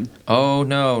again. Oh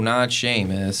no, not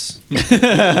Seamus.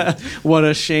 What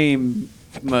a shame.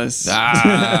 Must.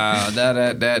 That.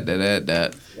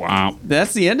 Wow.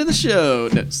 That's the end of the show.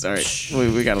 No, sorry,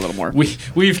 we got a little more.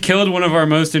 We've killed one of our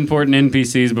most important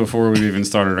NPCs before we've even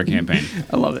started our campaign.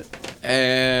 I love it.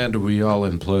 And we all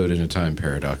implode in a time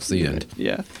paradox. The end.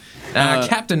 Yeah.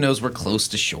 Captain knows we're close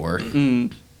to shore.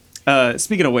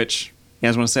 Speaking of which, you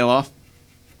guys want to sail off?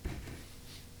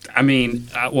 I mean,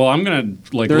 well, I'm gonna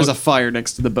like. There's look- a fire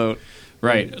next to the boat.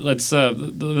 Right. Let's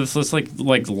like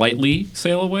lightly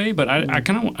sail away. But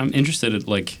I'm interested in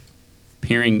like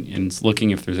peering and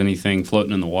looking if there's anything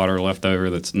floating in the water left over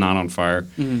that's not on fire.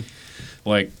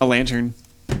 Like A lantern.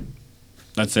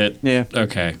 that's it. Yeah.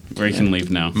 Okay. We can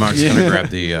leave now. Mark's gonna grab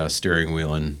the steering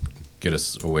wheel and get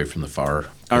us away from the fire.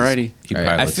 'cause Alrighty. he All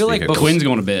right, I pilots feel like vehicles. Quinn's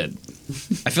going to bed.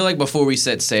 I feel like before we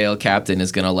set sail, Captain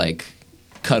is gonna like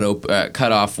cut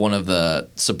off one of the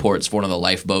supports for one of the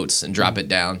lifeboats and drop it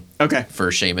down. Okay. For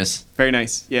Seamus. Very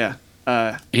nice. Yeah.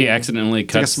 He accidentally like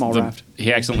a cuts small raft.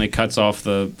 He accidentally cuts off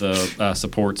the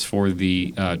supports for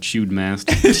the chewed mast.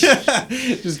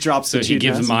 Just drops So the he chewed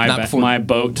gives mast. my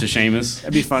boat to Seamus.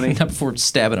 That'd be funny. Not before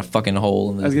stabbing a fucking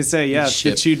hole in the I was gonna say, yeah, the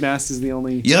ship. chewed mast is the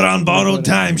only. You're on borrowed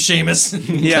time, Seamus.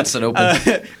 Yeah. Cuts it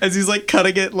open. As he's like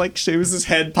cutting it, like Seamus's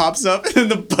head pops up, and then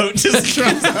the boat just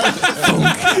drops out.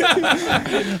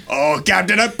 Oh,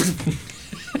 Captain!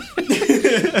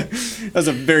 That was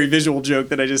a very visual joke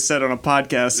that I just said on a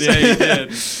podcast. Yeah, you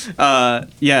did.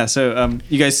 So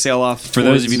you guys sail off. For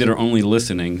those of you that are only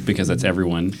listening, because that's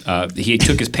everyone, he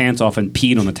took his pants off and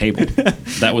peed on the table.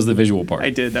 That was the visual part. I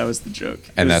did. That was the joke.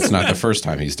 And that's not the first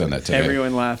time he's done that today.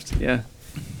 Everyone laughed. Yeah.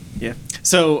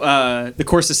 So the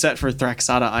course is set for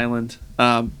Thraxada Island.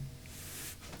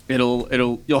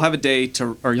 You'll have a day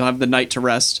you'll have the night to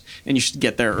rest, and you should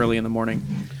get there early in the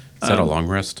morning. Is that a long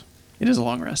rest? It is a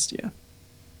long rest, yeah.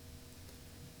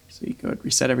 So you go ahead and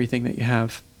reset everything that you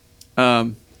have.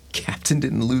 Captain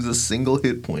didn't lose a single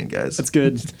hit point, guys. That's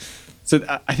good. So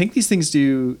I think these things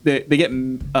they get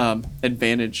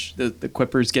advantage. The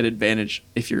equippers get advantage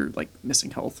if you're like missing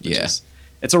health. It's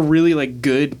a really like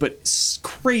good but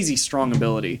crazy strong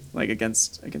ability like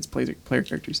against player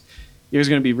characters. You guys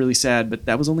are gonna be really sad, but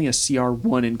that was only a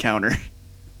CR1 encounter.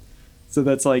 So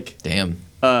that's like Damn.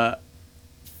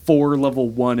 4 level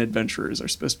 1 adventurers are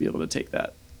supposed to be able to take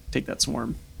that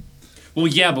swarm. Well,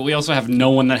 yeah, but we also have no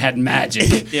one that had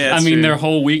magic. Yeah, I that's mean, true. their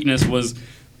whole weakness was...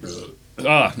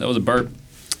 that was a burp.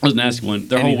 That was a nasty one.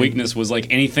 Their whole weakness was like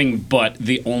anything but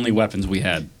the only weapons we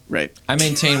had. Right. I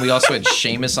maintain we also had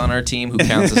Seamus on our team, who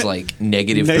counts as like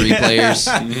 -3 players.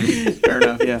 Fair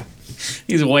enough, yeah.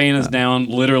 He's weighing us down,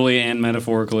 literally and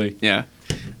metaphorically. Yeah.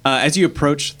 As you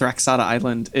approach Thraxada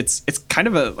Island, it's kind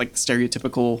of a like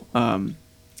stereotypical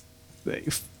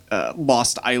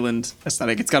Lost Island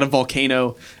aesthetic. It's got a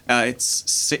volcano.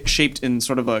 It's shaped in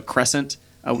sort of a crescent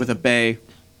with a bay.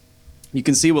 You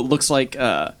can see what looks like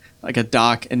a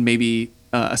dock and maybe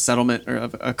a settlement or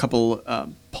a couple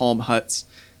palm huts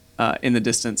in the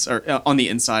distance or on the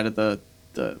inside of the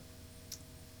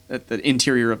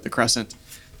interior of the crescent.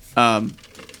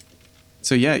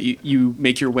 So yeah, you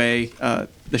make your way.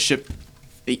 The ship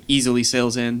easily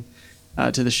sails in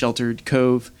to the sheltered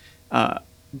cove,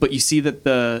 but you see that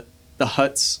the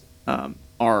huts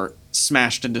are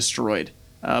smashed and destroyed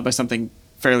by something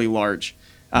fairly large.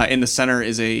 In the center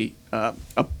is a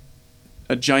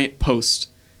giant post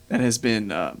that has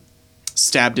been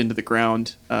stabbed into the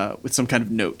ground with some kind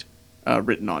of note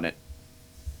written on it.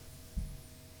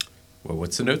 Well,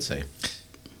 what's the note say?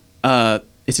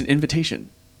 It's an invitation.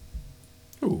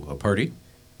 Ooh, a party?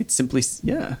 It simply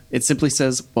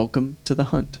says, "Welcome to the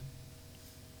hunt."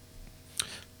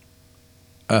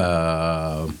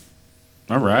 All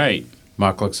right.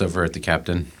 Mahk looks over at the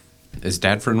captain. Is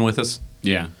Dad-fron with us?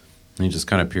 Yeah. And he just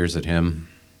kind of peers at him.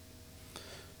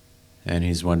 And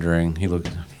he's wondering,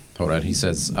 hold on, he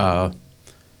says,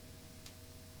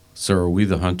 so are we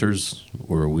the hunters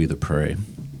or are we the prey?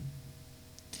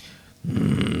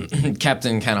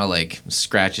 Captain kind of like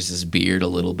scratches his beard a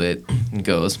little bit and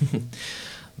goes,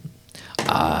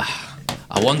 I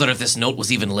wonder if this note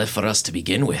was even left for us to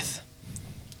begin with.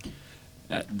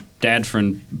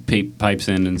 Dad-fron pipes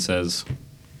in and says,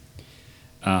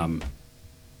 I've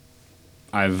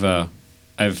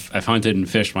hunted and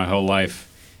fished my whole life.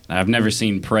 And I've never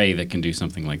seen prey that can do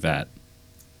something like that.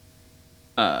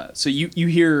 So you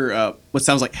hear what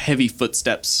sounds like heavy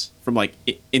footsteps from like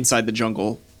inside the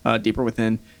jungle, deeper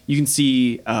within. You can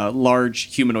see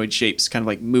large humanoid shapes kind of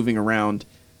like moving around,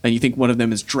 and you think one of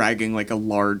them is dragging like a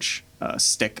large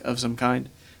stick of some kind.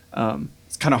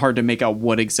 It's kind of hard to make out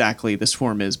what exactly this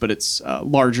form is, but it's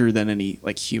larger than any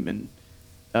like human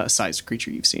sized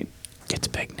creature you've seen. It's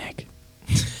Big Nick.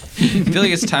 I feel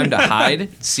like it's time to hide,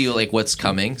 see like what's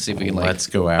coming, see if we can like... Let's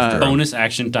go after him. Bonus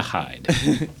action to hide.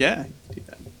 Yeah, do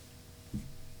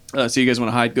that. So you guys want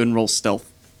to hide? Go and roll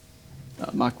stealth.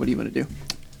 Mahk, what do you want to do?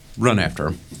 Run after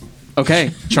him.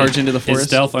 Okay, charge into the Is forest.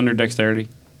 stealth under dexterity?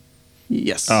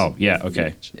 Yes. Oh, yeah,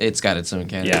 okay. It's got its own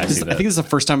category. Yeah, I I see think that. this is the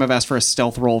first time I've asked for a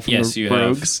stealth roll from Yes, the you have.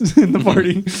 rogues in the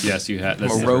party. Yes, you had. A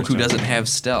rogue who doesn't have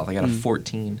stealth. I got a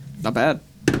 14. Not bad.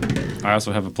 I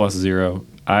also have a +0.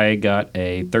 I got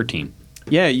a 13.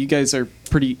 Yeah, you guys are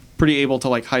pretty able to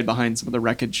like hide behind some of the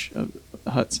wreckage of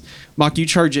the huts. Mahk, you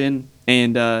charge in,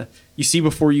 and you see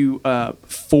before you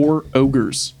 4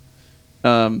 ogres.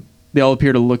 They all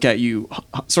appear to look at you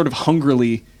sort of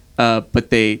hungrily, but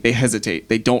they hesitate.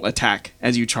 They don't attack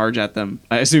as you charge at them.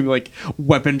 I assume like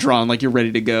weapon drawn, like you're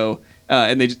ready to go.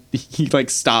 and he like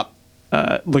stop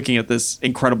looking at this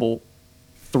incredible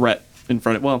threat in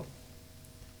front of. Well,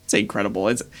 it's incredible.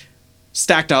 It's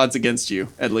stacked odds against you,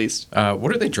 at least.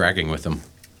 What are they dragging with them?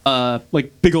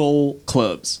 Like big old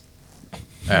clubs,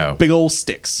 Oh, big old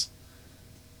sticks.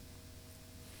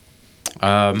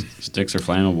 Sticks are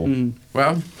flammable.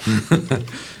 well,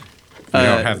 we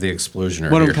don't have the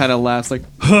explosioner One of here. them kind of laughs like,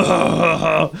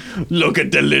 "Look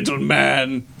at the little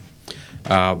man."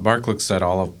 Mark looks at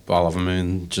all of them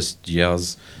and just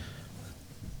yells,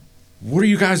 "What are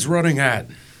you guys running at?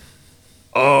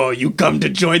 Oh, you come to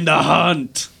join the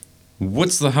hunt.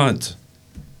 What's the hunt?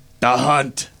 The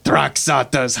hunt.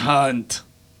 Thraxata's hunt.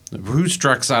 Who's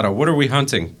Draxata? What are we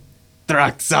hunting?"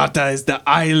 Thraxata is the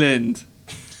island.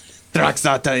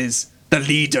 Thraxata is the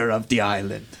leader of the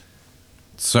island.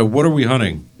 So what are we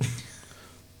hunting?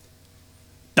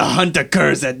 The hunt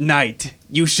occurs at night.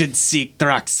 You should seek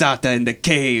Thraxata in the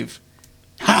cave.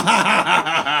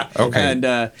 Okay.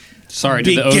 And Sorry,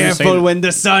 be did the ogre say careful that? when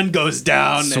the sun goes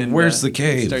down. So and, where's the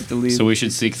cave? Start to leave. So we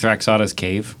should seek Thraxata's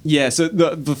cave. Yeah, so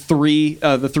the three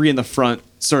in the front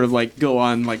sort of like go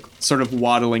on like sort of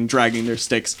waddling, dragging their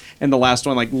sticks, and the last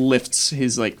one like lifts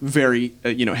his like very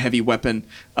heavy weapon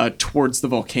towards the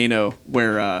volcano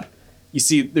where you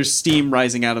see there's steam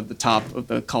rising out of the top of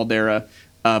the caldera,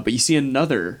 but you see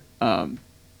another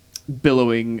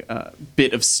billowing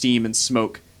bit of steam and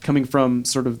smoke coming from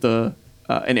sort of the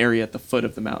an area at the foot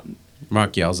of the mountain.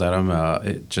 Mark yells at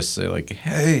him, just say like,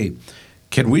 "Hey,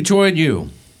 can we join you?"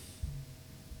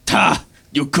 Ta!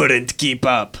 You couldn't keep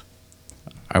up.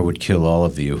 I would kill all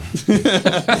of you.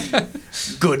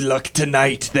 Good luck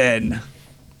tonight, then.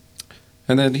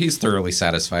 And then he's thoroughly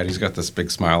satisfied. He's got this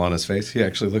big smile on his face. He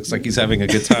actually looks like he's having a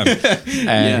good time.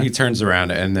 And he turns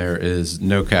around, and there is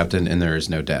no captain, and there is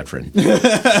no Dad-fron.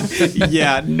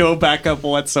 Yeah, no backup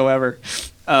whatsoever.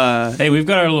 Hey, we've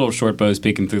got our little short bows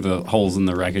peeking through the holes in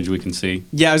the wreckage we can see.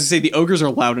 Yeah, I was gonna say the ogres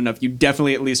are loud enough. You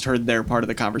definitely at least heard their part of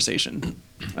the conversation.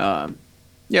 Yeah,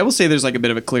 we'll say there's like a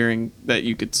bit of a clearing that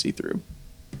you could see through,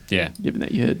 Yeah. given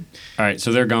that you hid. All right,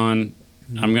 so they're gone.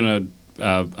 I'm gonna.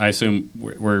 I assume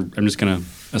I'm just gonna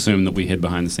assume that we hid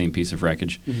behind the same piece of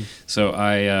wreckage. So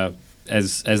I,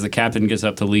 as the captain gets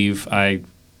up to leave, I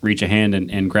reach a hand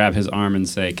and grab his arm and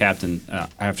say, "Captain, I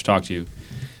have to talk to you."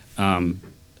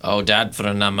 Oh,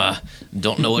 Dad-fron,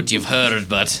 don't know what you've heard,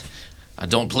 but I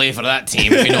don't play for that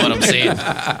team, if you know what I'm saying.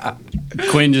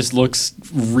 Quinn just looks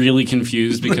really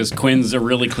confused because Quinn's a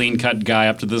really clean-cut guy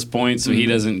up to this point, so he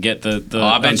doesn't get the Oh,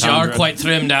 I bet you are entendre. quite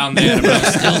trim down there, but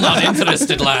I'm still not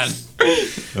interested, lad.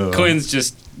 Quinn's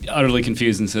just utterly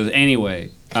confused and says, "Anyway,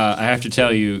 I have to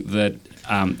tell you that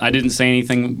I didn't say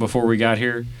anything before we got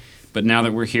here, but now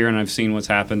that we're here and I've seen what's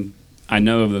happened, I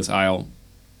know of this isle.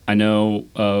 I know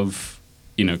of,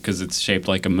 because it's shaped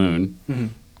like a moon.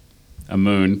 A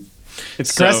moon.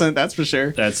 It's So- crescent, that's for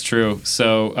sure. That's true.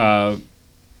 So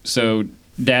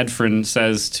Dad-fron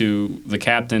says to the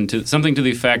captain something to the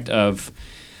effect of,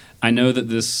 I know that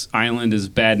this island is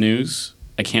bad news.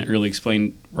 I can't really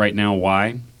explain right now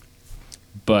why,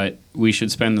 but we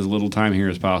should spend as little time here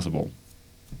as possible."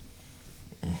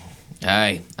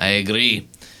 Aye, I agree.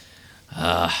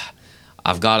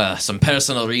 I've got some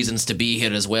personal reasons to be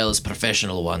here as well as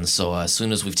professional ones, so as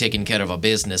soon as we've taken care of our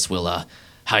business, we'll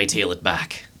hightail it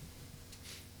back.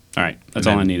 All right, that's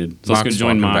And all I then needed. So let's go Mock's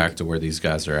join walking Mahk. back to where these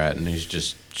guys are at, and he's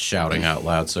just shouting out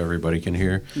loud so everybody can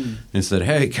hear. And he said,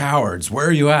 "Hey, cowards, where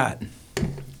are you at?"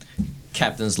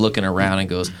 Captain's looking around and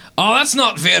goes, "Oh, that's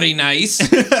not very nice."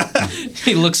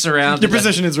 He looks around. Your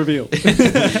position is revealed.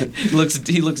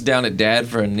 He looks down at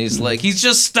Dad-fron and he's like, "He's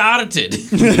just started."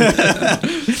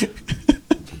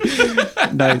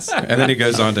 Nice. And then he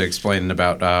goes on to explain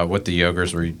about what the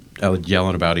ogres were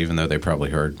yelling about, even though they probably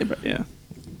heard. Yeah.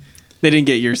 They didn't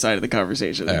get your side of the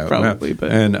conversation, probably,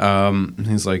 but And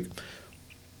he's like,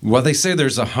 "Well, they say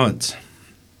there's a hunt,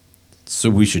 so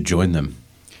we should join them."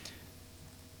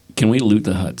 Can we loot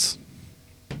the huts?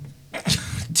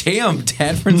 Damn,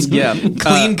 Dad-fron's Yeah.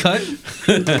 clean cut.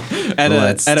 at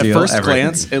Let's a steal first everything.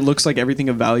 glance, it looks like everything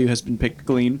of value has been picked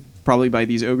clean, probably by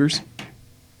these ogres.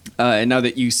 And now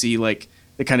that you see like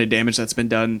the kind of damage that's been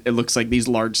done, it looks like these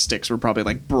large sticks were probably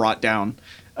like brought down.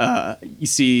 You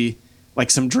see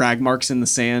like some drag marks in the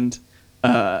sand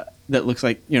that looks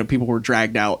like people were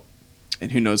dragged out,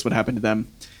 and who knows what happened to them.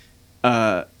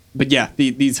 But yeah,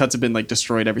 these huts have been like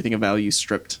destroyed. Everything of value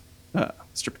stripped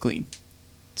clean.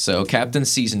 So Captain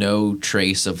sees no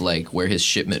trace of like where his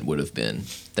shipment would have been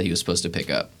that he was supposed to pick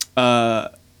up. I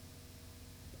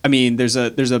mean, there's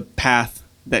a path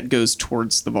that goes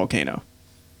towards the volcano.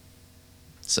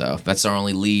 So that's our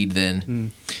only lead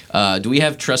then. Do we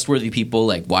have trustworthy people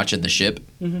like watching the ship?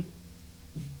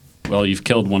 Well, you've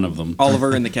killed one of them.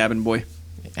 Oliver and the cabin boy.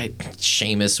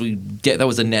 Seamus, that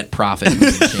was a net profit.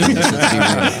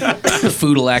 The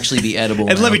food will actually be edible.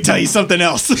 And now. let me tell you something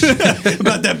else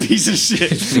about that piece of shit.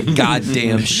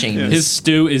 Goddamn Seamus. His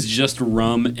stew is just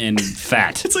rum and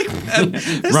fat. It's like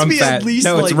has Rum to be fat. at least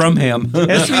No, like, it's rum ham.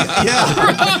 has to be-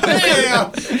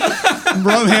 yeah.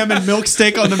 Rum ham and milk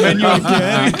steak on the menu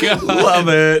again. Love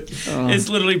it. It's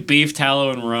literally beef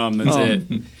tallow and rum. That's it.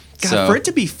 God, So- for it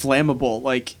to be flammable,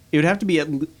 like it would have to be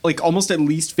almost at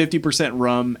least 50%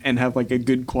 rum and have like a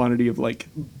good quantity of like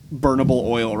burnable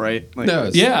oil, right? Like, No,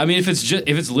 it's Yeah, I mean, if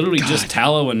it's literally just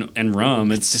tallow and rum,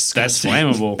 that's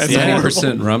flammable. That's Yeah. horrible.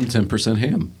 90% rum, 10%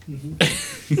 ham.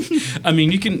 I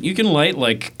mean, you can light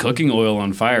like cooking oil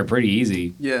on fire pretty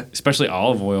easy. Yeah. Especially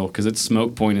olive oil because its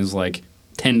smoke point is like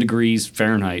 10 degrees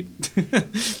Fahrenheit.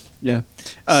 Yeah.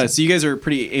 So you guys are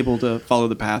pretty able to follow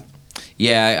the path.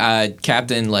 Yeah,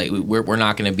 Captain, like we're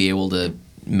not going to be able to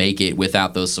make it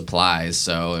without those supplies.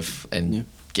 So I mean,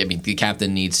 the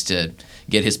captain needs to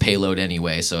get his payload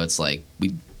anyway. So it's like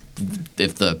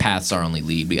if the path's our only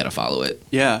lead, we got to follow it.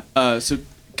 Yeah. So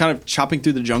kind of chopping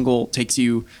through the jungle takes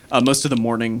you most of the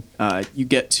morning. You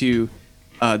get to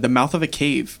the mouth of a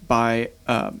cave by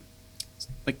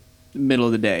like middle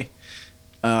of the day.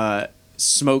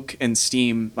 Smoke and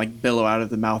steam like billow out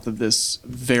of the mouth of this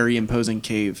very imposing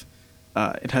cave.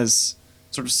 It has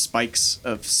sort of spikes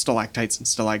of stalactites and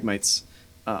stalagmites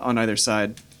on either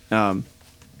side.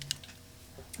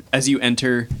 As you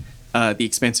enter the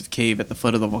expansive cave at the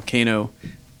foot of the volcano,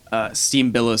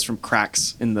 steam billows from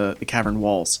cracks in the cavern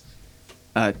walls.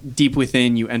 Deep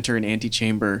within, you enter an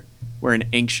antechamber where an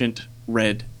ancient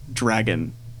red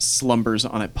dragon slumbers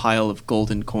on a pile of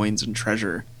golden coins and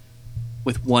treasure,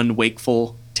 with one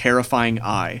wakeful, terrifying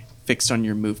eye fixed on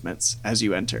your movements as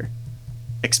you enter.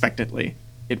 Expectantly,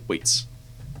 it waits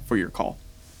for your call.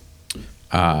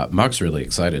 Mahk's really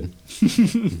excited.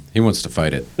 He wants to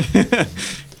fight it.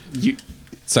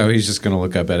 So he's just going to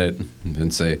look up at it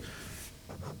and say,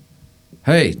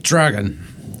 "Hey, dragon,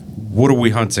 what are we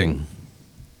hunting?"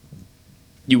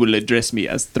 You will address me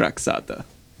as Thraxata.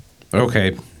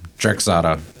 Okay,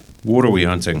 Drexata, what are we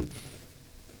hunting?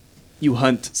 You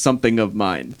hunt something of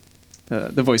mine.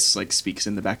 The voice like speaks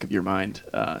in the back of your mind.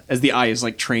 As the eye is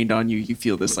like trained on you, you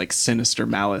feel this like sinister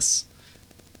malice.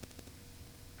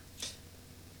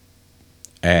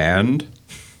 And?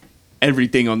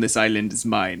 Everything on this island is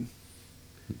mine.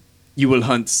 You will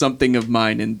hunt something of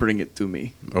mine and bring it to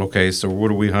me. Okay, so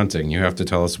what are we hunting? You have to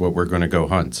tell us what we're going to go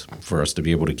hunt for us to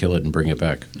be able to kill it and bring it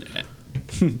back.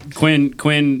 Quinn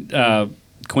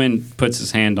puts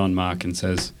his hand on Mahk and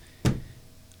says,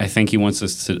 "I think he wants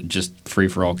us to just free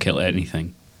for all kill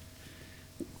anything."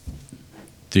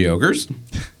 The ogres?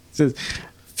 Says,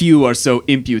 few are so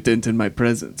impudent in my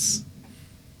presence.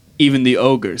 Even the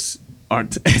ogres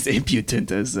aren't as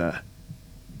impudent as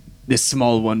this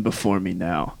small one before me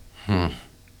now.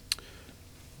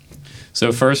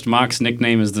 So first, Mahk's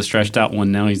nickname is the stretched out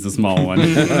one. Now he's the small one.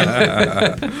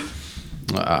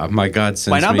 My God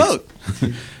sends Why not me...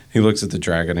 both? He looks at the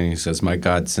dragon and he says, "My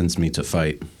God sends me to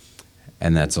fight."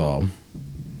 And that's all.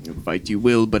 Fight you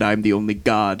will, but I'm the only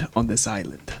god on this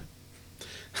island.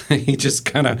 He just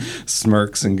kind of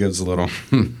smirks and gives a little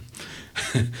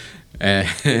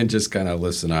and just kind of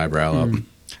lifts an eyebrow up.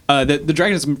 The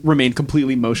dragon has remained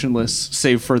completely motionless,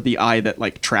 save for the eye that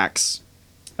like tracks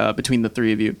between the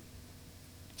three of you.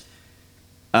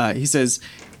 He says,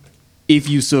 "If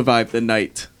you survive the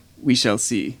night, we shall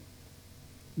see.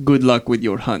 Good luck with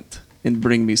your hunt, and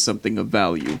bring me something of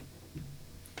value."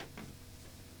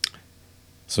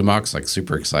 So Mahk's like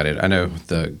super excited. I know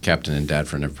the captain and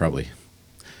Dad-fron have probably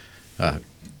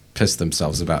pissed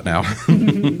themselves about now.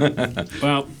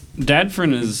 Well,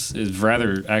 Dad-fron is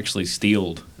rather actually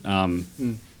steeled.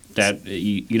 Dad,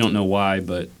 you don't know why,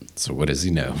 but So what does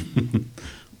he know?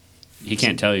 he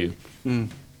can't tell you.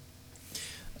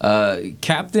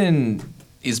 Captain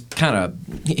is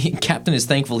Captain is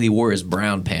thankful he wore his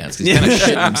brown pants because he's kind of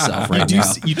shitting himself right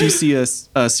now. You do see a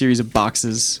series of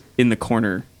boxes in the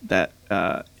corner that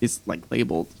is like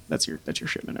labeled. That's your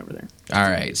shipment over there. All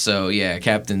right, so yeah,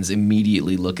 Captain's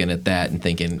immediately looking at that and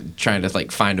thinking, trying to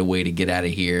like find a way to get out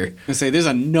of here. I say there's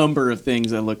a number of things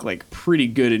that look like pretty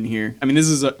good in here. I mean, this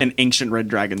is an ancient red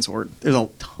dragon sword. There's a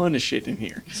ton of shit in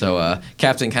here. So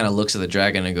Captain kind of looks at the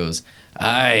dragon and goes,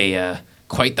 "Aye,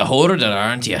 quite the hoarder,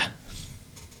 aren't you?"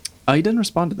 He didn't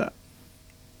respond to that.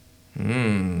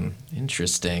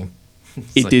 Interesting.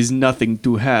 It is nothing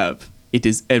to have. It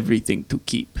is everything to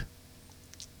keep.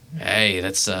 Hey,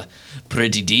 that's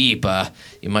pretty deep.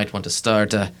 You might want to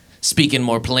start speaking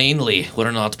more plainly.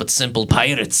 We're not but simple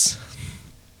pirates.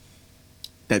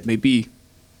 That may be.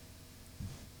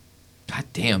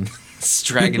 God damn, this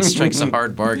dragon strikes a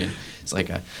hard bargain. It's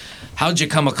like, how'd you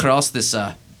come across this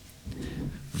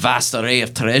vast array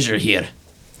of treasure here?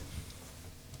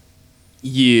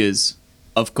 Years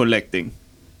of collecting.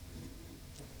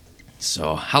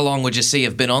 So, how long would you say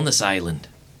you've been on this island?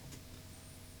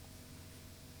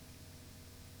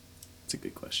 That's a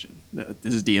good question.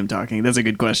 This is DM talking. That's a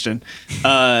good question.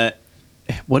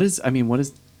 What does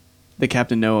the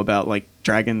captain know about like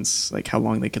dragons? Like how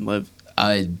long they can live?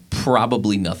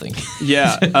 Probably nothing.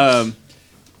 Yeah.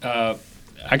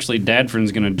 Actually,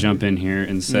 Dad-fron's going to jump in here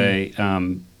and say,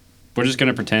 we're just going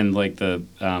to pretend like the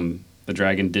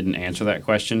dragon didn't answer that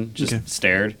question, just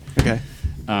stared. Okay.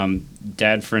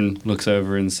 Dad-fron looks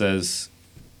over and says,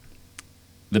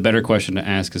 the better question to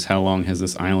ask is, how long has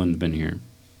this island been here?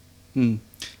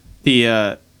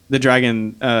 The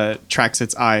dragon tracks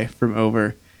its eye from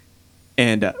over,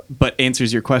 and but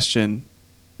answers your question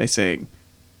by saying,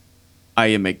 "I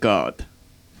am a god,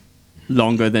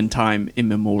 longer than time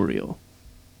immemorial."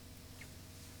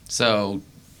 So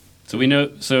we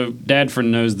know. So Dad-fron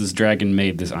knows this dragon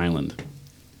made this island.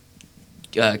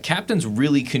 Captain's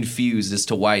really confused as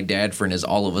to why Dad-fron is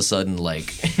all of a sudden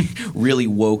like really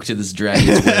woke to this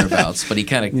dragon's whereabouts, but he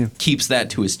kind of keeps that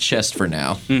to his chest for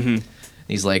now. Mm-hmm.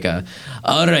 He's like,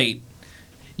 all right,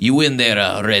 you win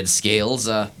there, Red Scales.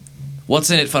 What's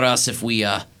in it for us if we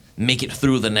make it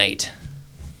through the night?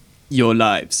 Your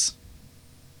lives.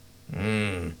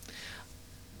 I've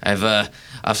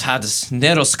had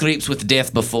narrow scrapes with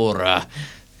death before.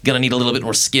 Gonna need a little bit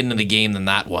more skin in the game than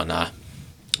that one.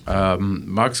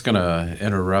 Mahk's going to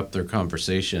interrupt their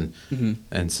conversation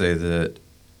and say that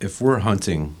if we're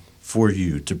hunting for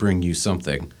you to bring you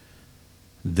something,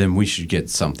 then we should get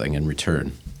something in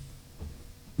return.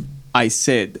 I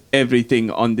said everything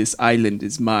on this island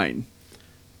is mine.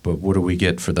 But what do we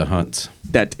get for the hunt?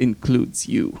 That includes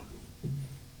you.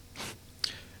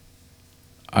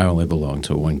 I only belong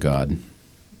to one god.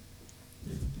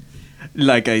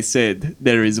 Like I said,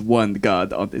 there is one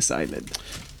god on this island.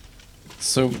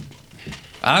 So,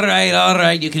 All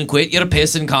right, you can quit your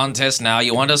pissing contest now.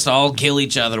 You want us to all kill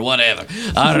each other, whatever.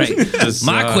 All right.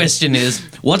 My question is,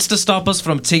 what's to stop us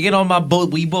from taking on my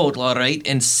boat, all right,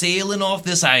 and sailing off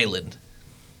this island?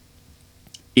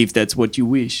 If that's what you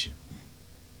wish.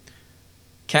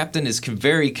 Captain is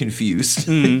very confused.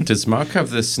 does Mahk have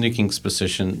this sneaking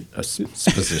suspicion?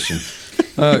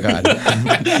 Oh, God.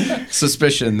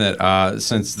 Suspicion that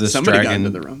since this Somebody got dragon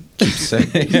into the room.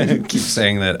 keeps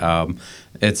saying that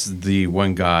it's the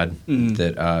one god,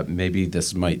 that maybe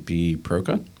this might be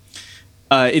Proka?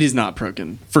 It is not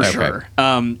Prokin, for Okay. sure.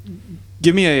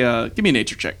 Give me a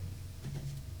nature check.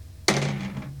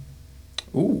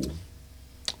 Ooh.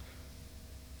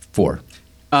 4.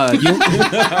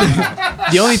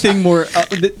 The only thing more...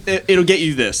 it'll get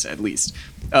you this, at least.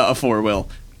 A 4 will.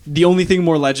 The only thing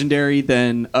more legendary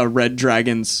than a red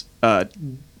dragon's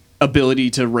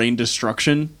ability to rain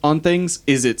destruction on things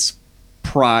is its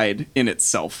pride in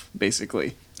itself,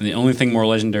 basically. And the only thing more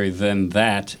legendary than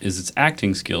that is its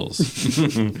acting skills.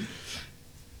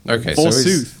 Okay, Full so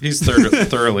sooth. he's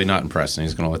thoroughly not impressed, and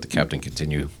he's going to let the captain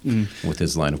continue with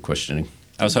his line of questioning.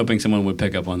 I was hoping someone would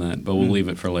pick up on that, but we'll leave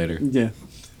it for later. Yeah.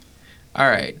 All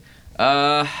right.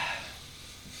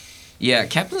 Yeah,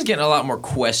 Captain's getting a lot more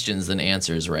questions than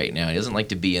answers right now. He doesn't like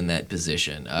to be in that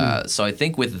position. So I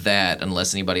think with that,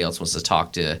 unless anybody else wants to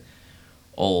talk to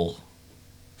old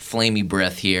Flamey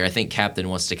Breath here, I think Captain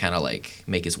wants to kind of like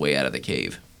make his way out of the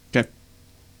cave. Okay.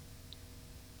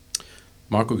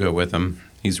 Mahk will go with him.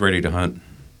 He's ready to hunt.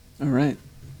 All right.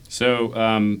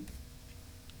 So,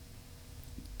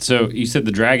 so you said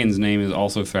the dragon's name is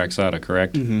also Thraxata,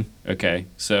 correct? Mm-hmm. Okay.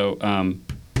 So,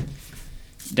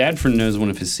 Dad-fron knows one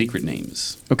of his secret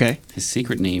names. Okay. His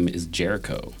secret name is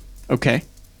Jericho. Okay.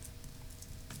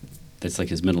 That's like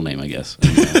his middle name, I guess.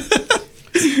 Thraxata,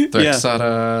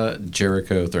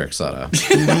 Jericho, Thraxata.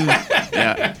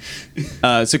 Yeah.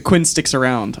 So Quinn sticks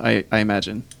around, I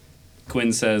imagine.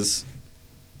 Quinn says,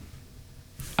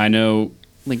 I know...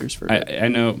 Lingers for a bit. I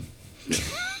know...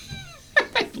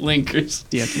 Linkers.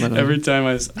 Do you have to let him- Every time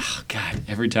oh God,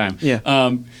 every time. Yeah.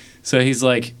 So he's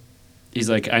like,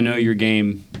 I know your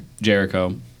game,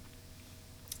 Jericho.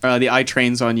 The eye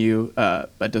trains on you,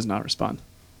 but does not respond.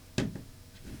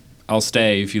 I'll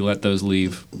stay if you let those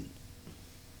leave.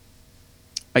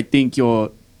 I think your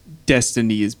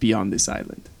destiny is beyond this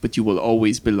island, but you will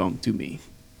always belong to me.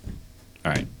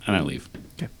 All right, and I leave.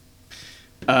 Okay.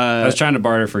 I was trying to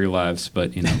barter for your lives,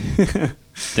 but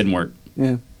didn't work.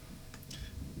 Yeah.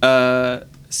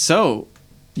 So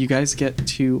you guys get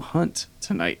to hunt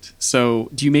tonight. So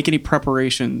do you make any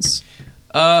preparations?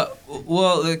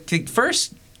 Well,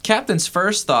 first, Captain's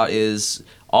first thought is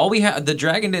the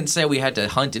dragon didn't say we had to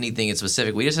hunt anything in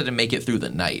specific. We just had to make it through the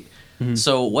night.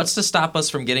 So what's to stop us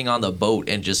from getting on the boat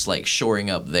and just like shoring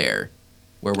up there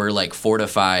where we're like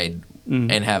fortified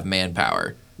and have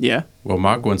manpower? Yeah. Well,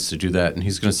 Mahk wants to do that, and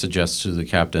he's going to suggest to the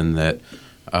captain that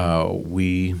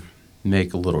we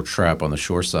make a little trap on the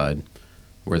shore side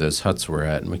where those huts were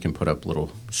at, and we can put up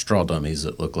little straw dummies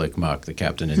that look like Mahk, the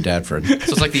captain, and Dad-fron. So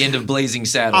it's like the end of Blazing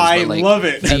Saddles. I but like love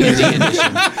it. D&D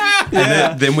edition.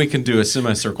 And then we can do a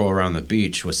semicircle around the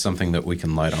beach with something that we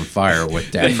can light on fire with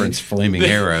Dad-fron's flaming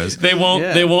arrows. They won't.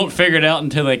 Yeah. They won't figure it out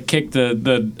until they kick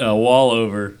the wall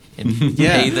over. And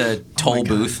Yeah. pay the toll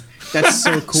booth. That's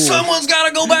so cool. Someone's got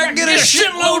to go back and get a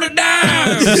shitload of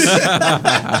dimes.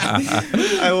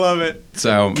 I love it.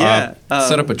 So Yeah,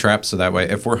 set up a trap so that way,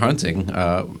 if we're hunting,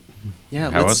 how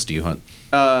else do you hunt?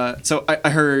 So I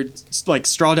heard like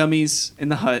straw dummies in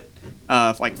the hut,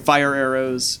 like fire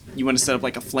arrows. You want to set up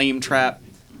like a flame trap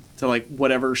to like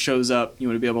whatever shows up. You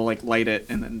want to be able to like light it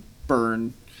and then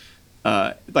burn,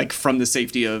 like from the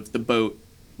safety of the boat,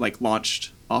 like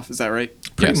launched off. Is that right?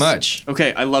 Pretty Yes. much.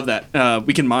 Okay, I love that.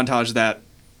 We can montage that.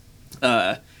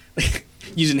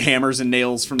 Using hammers and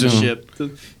nails from the ship.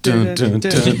 Dun, dun, dun. Dun,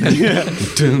 dun,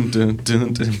 dun,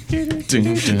 dun. Dun,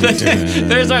 dun, dun.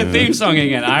 There's our theme song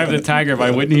again. "Eye of the Tiger"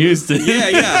 by Whitney Houston.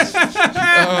 Yeah.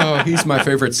 Oh, he's my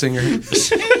favorite singer. It's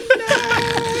the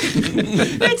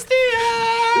eye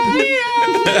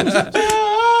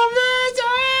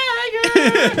of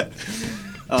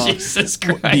the tiger. Jesus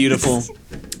Christ! Beautiful.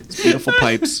 Beautiful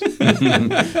pipes. Gets me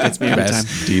every time.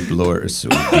 Best deep lore is so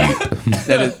deep.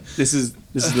 This is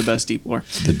the best deep lore.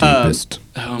 The deepest.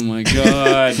 Oh my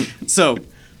God! So,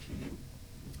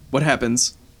 what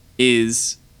happens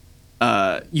is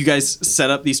you guys set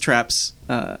up these traps.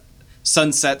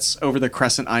 Sun sets over the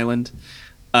Crescent Island.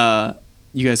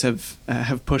 You guys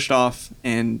have pushed off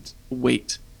and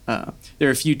wait. There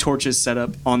are a few torches set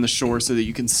up on the shore so that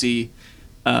you can see,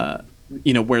 where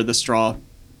the straw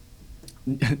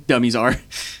dummies are.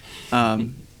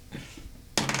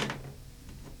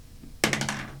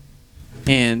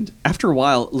 And after a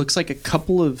while, it looks like a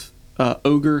couple of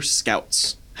ogre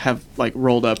scouts have like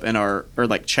rolled up and are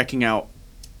like checking out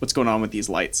what's going on with these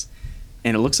lights.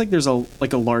 And it looks like there's a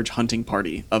large hunting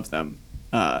party of them.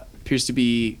 Appears to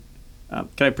be. Can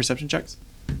I have perception checks?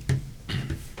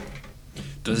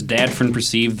 Does Dad-fron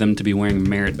perceive them to be wearing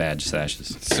merit badge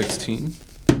sashes? 16.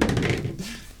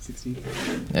 16.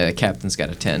 Captain's got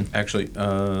a 10. Actually,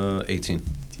 18.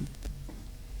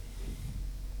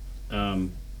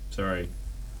 Sorry.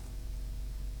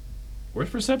 Where's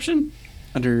perception?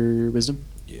 Under wisdom.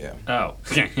 Yeah. Oh.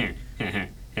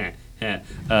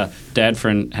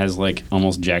 Dad-fron has like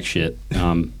almost jack shit.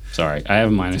 Sorry, I have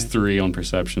a -3 on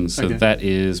perception, so Okay. that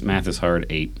is math is hard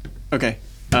 8. Okay.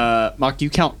 Mahk, you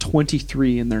count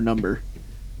 23 in their number.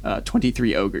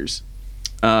 23 ogres.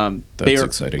 That's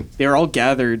exciting. They are all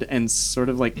gathered and sort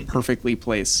of like perfectly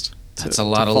placed. That's a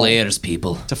lot of layers,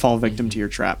 people. To fall victim to your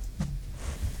trap.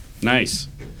 Nice.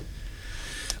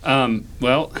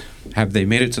 Well, Have they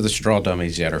made it to the straw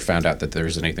dummies yet or found out that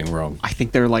there's anything wrong? I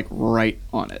think they're like right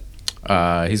on it.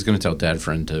 He's going to tell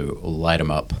Dad-fron to light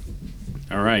him up.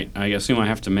 all right. I assume I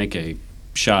have to make a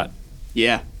shot.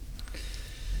 Yeah.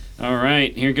 All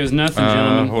right, here goes nothing,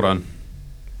 gentlemen. Hold on.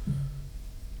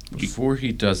 Before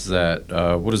he does that,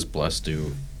 what does Bless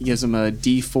do? He gives him a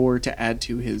D4 to add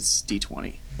to his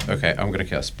D20. Okay, I'm going to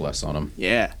cast Bless on him.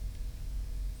 Yeah.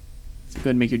 So go ahead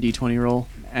and make your D20 roll.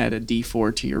 Add a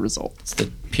D4 to your result. It's the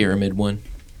pyramid one.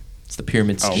 It's the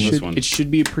pyramid Oh, scheme. this one. It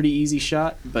should be a pretty easy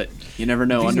shot, but you never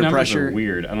know. These Under numbers pressure. are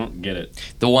weird. I don't get it.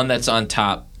 The one that's on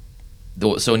top.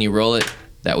 So when you roll it,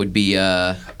 that would be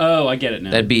Oh, I get it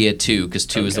now. that'd be a 2 because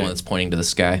 2 is the Okay. one that's pointing to the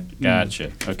sky.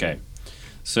 Gotcha. Okay.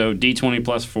 So D20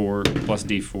 plus 4 plus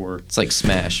D4. It's like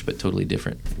Smash, but totally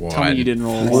different. Tell me you didn't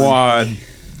roll a 1. One.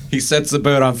 He sets the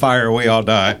boat on fire, we all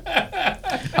die.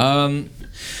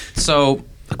 So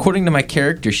according to my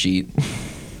character sheet,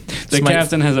 The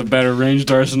captain has a better ranged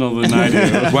arsenal than I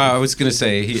do. Wow, I was going to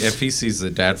say, if he sees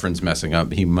that Dad-fron's messing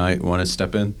up, he might want to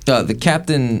step in. the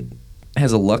captain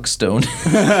has a luck stone.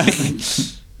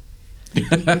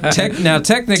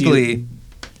 Technically,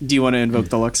 Do you want to invoke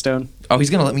the luck stone? oh, he's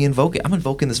gonna let me invoke it. I'm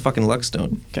invoking this fucking luck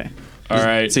stone. Okay. All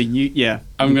right. So I'm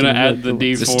I'm going to add the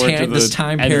D4 to this the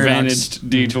time paradox. advantaged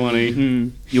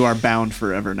D20. You are bound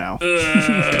forever now.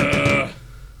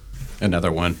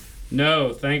 Another one.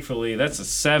 No, thankfully. That's a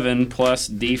 7 plus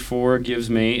D4 gives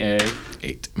me a...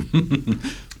 8.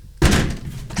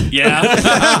 Yeah.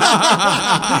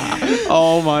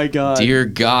 Oh my god. Dear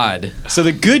God. So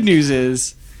the good news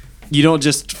is you don't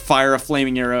just fire a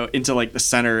flaming arrow into like the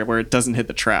center where it doesn't hit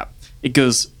the trap.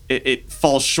 it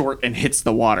falls short and hits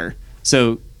the water.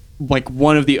 So like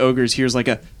one of the ogres hears like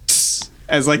a tss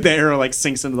as like the arrow like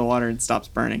sinks into the water and stops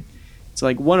burning. So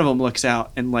like one of them looks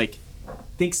out and like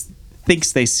thinks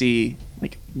they see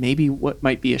like maybe what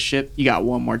might be a ship. You got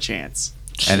one more chance.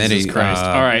 And then Jesus Christ.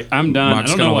 All right, I'm done. I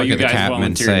don't know why you guys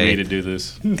volunteered me to do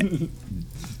this.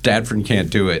 Dad-fron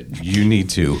can't do it. You need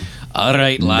to. All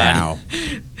right, lad. Now.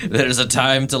 There's a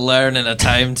time to learn and a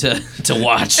time to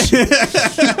watch.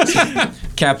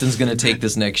 Captain's gonna take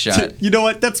this next shot. You know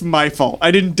what? That's my fault. I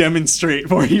didn't demonstrate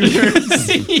for you.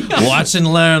 Watch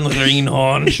and learn,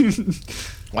 Greenhorn.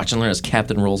 Watch and learn as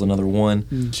Captain rolls another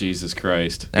 1. Jesus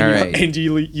Christ. All right. And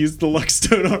you used the luck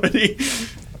stone already.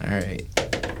 All right.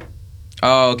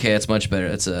 Oh, okay. That's much better.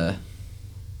 That's a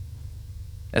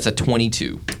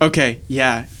 22. Okay,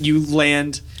 yeah. You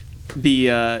land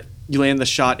the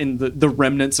shot in the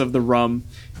remnants of the rum,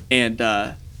 and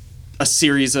a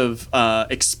series of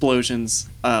explosions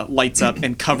lights up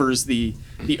and covers the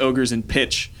ogres in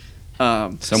pitch.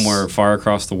 Somewhere far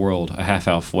across the world, a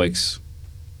half-elf wakes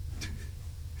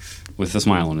with a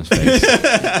smile on his face.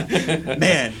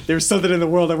 Man, there's something in the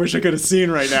world I wish I could have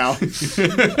seen right now. He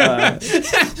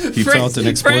felt an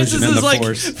explosion in the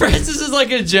Force. Francis is like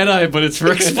a Jedi, but it's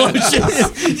for explosions.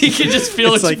 He can just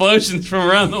feel It's like- explosions from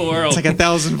around the world. It's like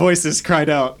 1,000 voices cried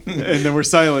out, and then were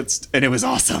silenced, and it was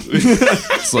awesome.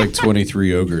 It's like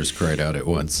 23 ogres cried out at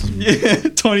once.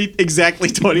 Exactly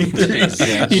 23.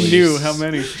 Exactly. He knew how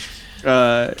many.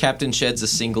 Captain sheds a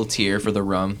single tear for the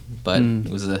rum, but it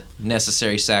was a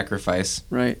necessary sacrifice.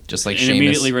 Right. Just like and Seamus.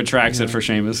 immediately retracts it for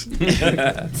Seamus.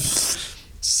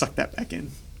 Suck that back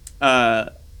in.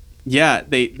 Yeah,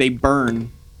 they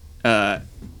burn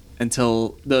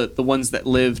until the ones that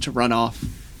lived run off,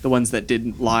 the ones that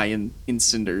didn't lie in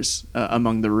cinders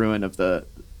among the ruin of the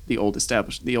old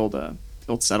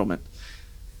settlement.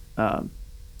 You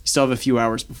still have a few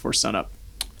hours before sunup.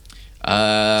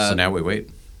 So now we wait.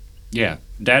 Yeah,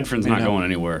 Dad-fron's not going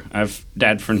anywhere.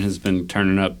 Dad-fron has been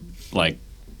turning up, like,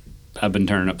 I've been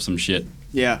turning up some shit.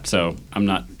 Yeah, So I'm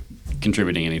not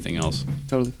contributing anything else.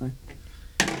 totally fine.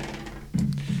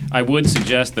 I would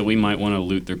suggest that we might want to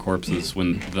loot their corpses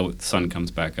when the sun comes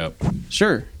back up.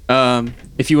 Sure.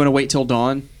 If you want to wait till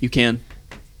dawn, you can.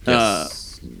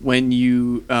 Yes. When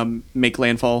you make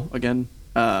landfall again,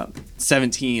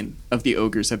 17 of the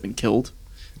ogres have been killed.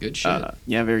 Good shit.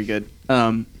 Yeah, very good.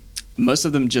 Most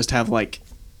of them just have like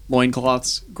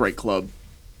loincloths, great club,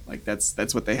 like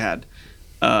that's what they had.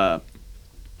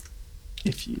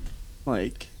 If you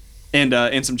like,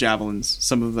 and some javelins.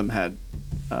 Some of them had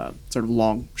sort of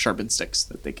long, sharpened sticks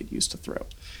that they could use to throw.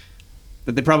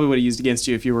 That they probably would have used against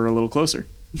you if you were a little closer.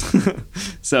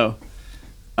 So,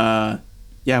 yeah,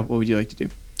 what would you like to do?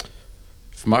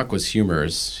 If Mahk was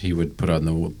humorous, he would put on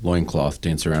the loincloth,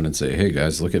 dance around, and say, "Hey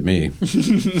guys, look at me." But Yeah,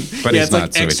 he's it's not,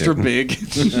 like so he extra didn't. big.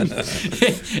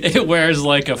 It wears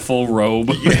like a full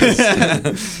robe.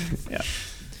 Yeah.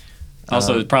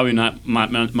 Also, it probably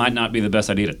might not be the best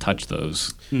idea to touch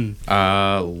those.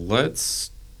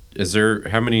 Is there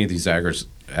how many of these ogres?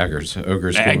 Aggers.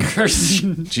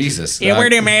 Jesus. Where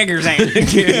them aggers at?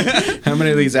 How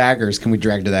many of these ogres can we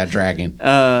drag to that dragon?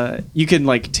 You can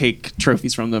like take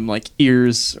trophies from them, like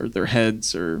ears or their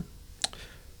heads or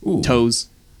Ooh, toes.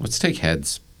 let's take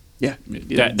heads. Yeah,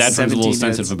 Dad-fron's a little 17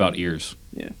 sensitive heads. about ears,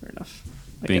 Yeah, fair enough.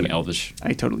 I being get it. elvish.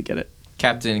 I totally get it.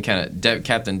 Captain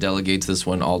Captain delegates this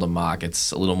one all to Mahk.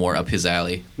 It's a little more up his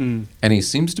alley. And he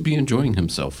seems to be enjoying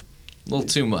himself. A little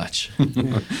too much.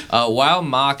 While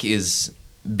Mahk is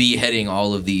beheading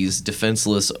all of these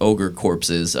defenseless ogre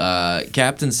corpses,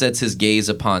 Captain sets his gaze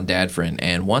upon Dad-fron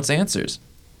and wants answers.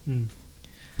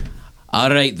 All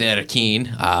right there, Keen.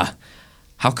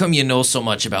 How come you know so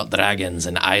much about dragons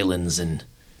and islands and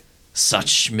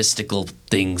such mystical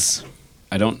things?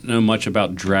 I don't know much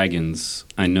about dragons.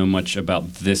 I know much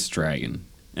about this dragon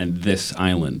and this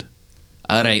island.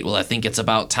 All right, well, I think it's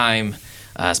about time,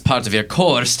 as part of your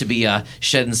course, to be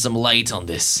shedding some light on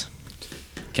this.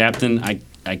 Captain, I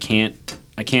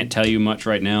can't tell you much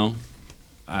right now.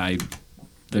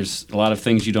 There's a lot of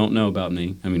things you don't know about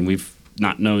me. I mean, we've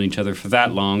not known each other for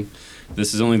that long.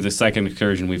 This is only the second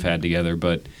excursion we've had together,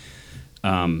 but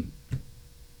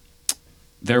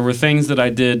there were things that I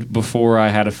did before I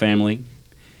had a family,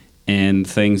 and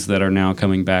things that are now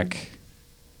coming back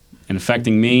and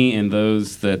affecting me and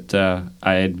those that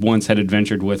I had once had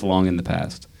adventured with long in the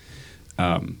past.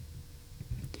 The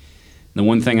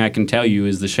one thing I can tell you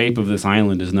is the shape of this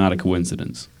island is not a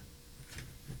coincidence.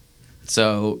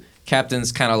 So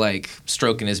Captain's kind of like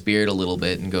stroking his beard a little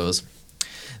bit and goes,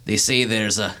 They say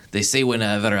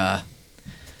whenever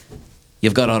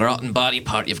You've got a rotten body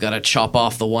part. You've got to chop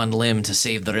off the one limb to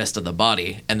save the rest of the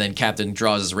body. And then Captain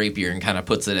draws his rapier and kind of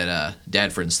puts it at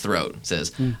Dad-fron's throat.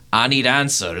 Says, I need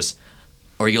answers,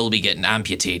 or you'll be getting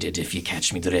amputated if you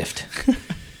catch me drift.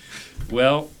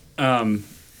 Well,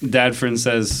 Dad-fron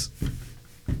says,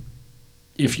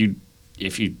 if you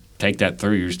take that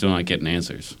through, you're still not getting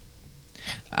answers.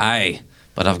 Aye,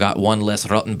 but I've got one less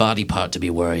rotten body part to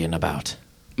be worrying about.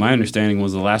 My understanding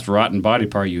was the last rotten body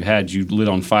part you had, you lit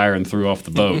on fire and threw off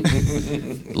the boat.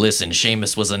 Listen, losing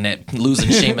Seamus was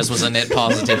a net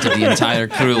positive to the entire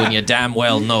crew, and you damn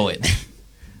well know it.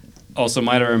 Also,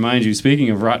 might I remind you,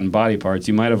 speaking of rotten body parts,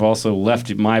 you might have also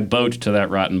left my boat to that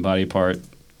rotten body part.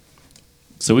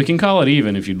 So we can call it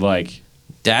even if you'd like.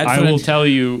 I will tell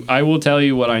you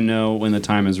what I know when the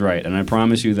time is right, and I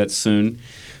promise you that's soon,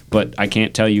 but I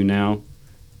can't tell you now.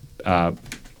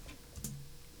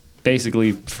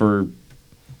 Basically for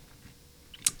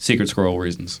secret scroll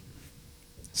reasons.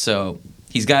 So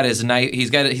he's got his knife. He's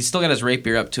still got his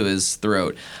rapier up to his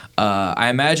throat. I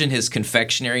imagine his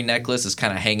confectionery necklace is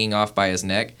kind of hanging off by his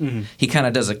neck. Mm-hmm. He kind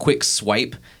of does a quick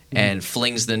swipe and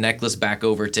flings the necklace back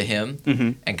over to him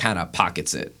and kind of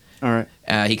pockets it. All right.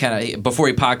 Before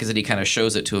he pockets it, he kind of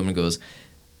shows it to him and goes,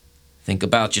 "Think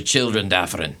about your children,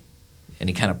 Dad-fron." And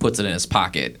he kind of puts it in his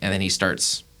pocket, and then he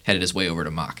starts headed his way over to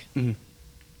Mahk. Mm-hmm.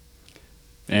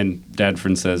 And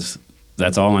Dad-fron says,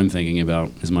 "That's all I'm thinking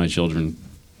about is my children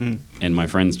and my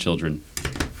friends' children."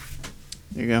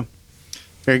 There you go.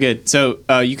 Very good. So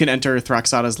you can enter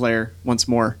Thraxada's lair once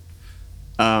more.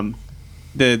 The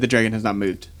dragon has not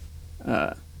moved,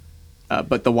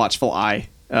 but the watchful eye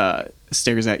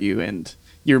stares at you, and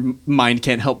your mind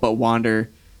can't help but wander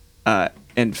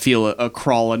and feel a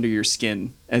crawl under your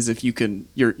skin, as if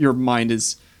your mind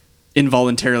is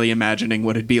involuntarily imagining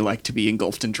what it'd be like to be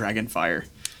engulfed in dragon fire.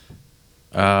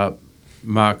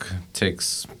 Mahk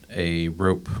takes a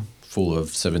rope full of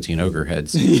 17 ogre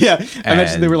heads. Yeah, I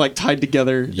imagine they were like tied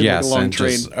together in like a long and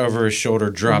train. just over his shoulder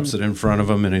drops it in front of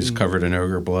him, and he's covered in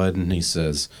ogre blood, and he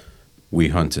says, "We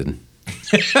hunted."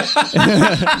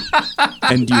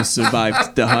 And you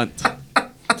survived the hunt.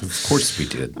 Of course we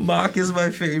did. Mahk is my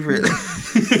favorite.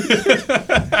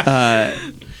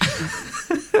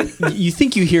 You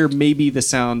think you hear maybe the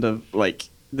sound of like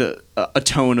a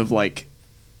tone of like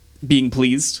being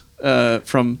pleased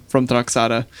from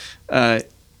Thraxada.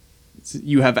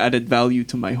 You have added value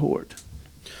to my hoard.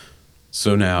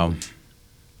 So now,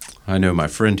 I know my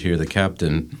friend here, the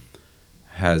captain,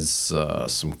 has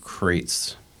some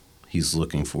crates he's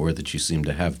looking for that you seem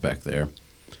to have back there.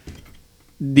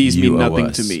 These You mean owe nothing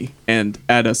us. to me and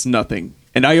add us nothing.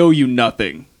 And I owe you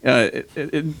nothing.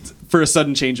 For a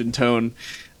sudden change in tone,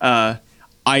 I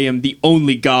am the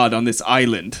only god on this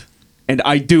island, and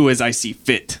I do as I see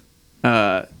fit.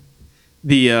 The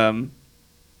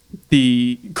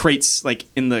crates, like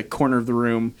in the corner of the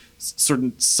room,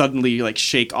 suddenly like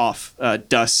shake off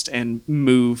dust and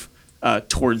move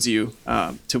towards you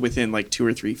to within like 2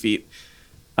 or 3 feet.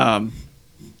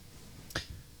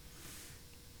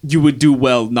 You would do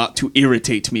well not to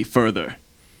irritate me further.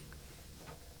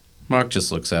 Mahk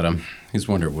just looks at him. He's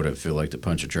wondering what it'd feel like to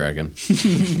punch a dragon.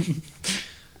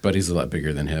 But he's a lot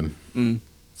bigger than him.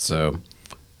 So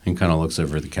he kind of looks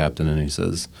over at the captain and he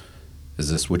says,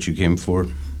 "Is this what you came for?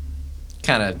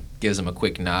 Kind of gives him a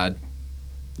quick nod.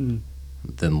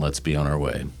 Then let's be on our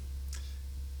way."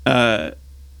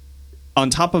 On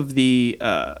top of the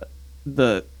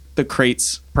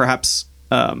crates, perhaps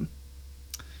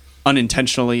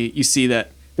unintentionally, you see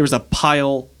that there was a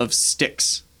pile of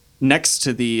sticks next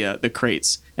to the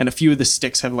crates, and a few of the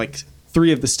sticks have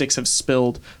 3 of the sticks have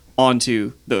spilled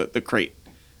onto the crate.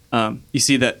 You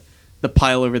see that the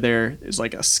pile over there is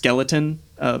like a skeleton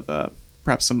of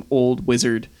perhaps some old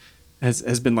wizard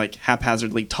has been like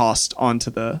haphazardly tossed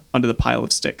onto the pile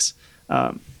of sticks.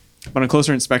 But on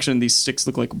closer inspection, these sticks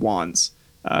look like wands.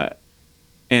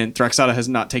 And Thraxada has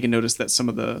not taken notice that some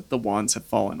of the wands have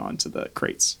fallen onto the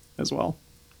crates as well.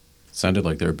 Sounded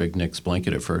like they were Big Nick's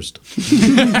blanket at first.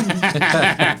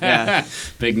 Yeah.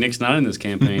 Big Nick's not in this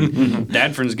campaign.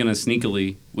 Dad-fron's going to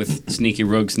sneakily, with sneaky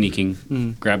rogue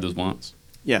sneaking, grab those wands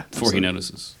Yeah. before he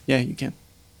notices. Yeah, you can.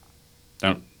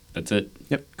 That's it?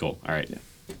 Yep. Cool. All right. Yeah.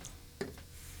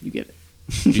 You get it.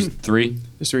 Just 3?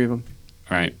 There's 3 of them.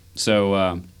 All right.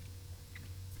 So,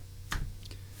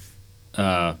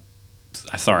 I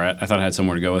thought I had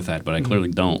somewhere to go with that, but I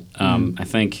clearly don't. I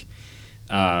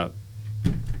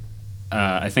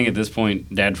think at this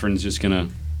point, Dad-fron's just gonna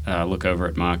look over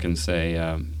at Mahk and say,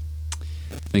 "I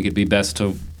think it'd be best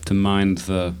to mind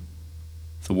the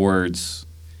words.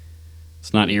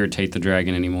 Let's not irritate the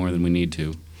dragon any more than we need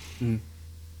to."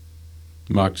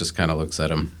 Mahk just kind of looks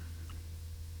at him.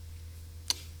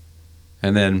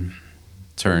 and then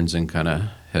turns and kind of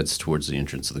heads towards the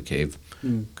entrance of the cave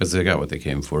because they got what they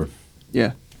came for.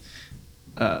 Yeah.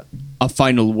 A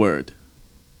final word.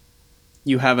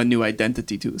 You have a new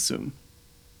identity to assume.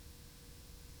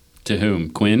 To whom?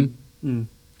 Quinn?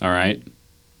 All right.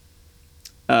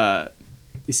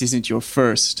 This isn't your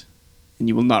first, and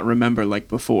you will not remember like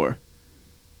before.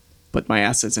 But my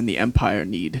assets in the Empire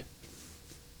need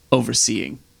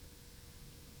overseeing.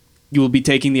 You will be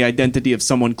taking the identity of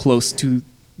someone close to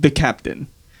the captain.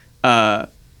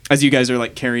 As you guys are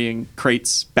like carrying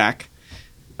crates back,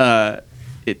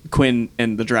 Quinn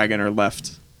and the dragon are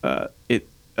left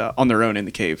on their own in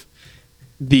the cave.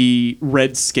 The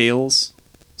red scales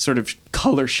sort of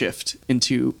color shift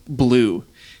into blue,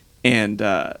 and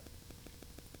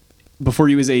before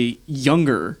you is a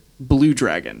younger blue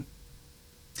dragon.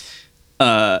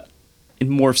 It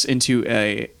morphs into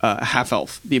a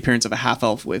half-elf, the appearance of a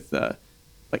half-elf with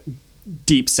like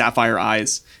deep sapphire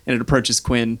eyes, and it approaches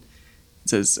Quinn. It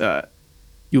says,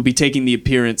 "You'll be taking the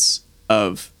appearance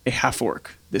of a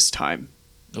half-orc this time.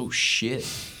 Oh shit!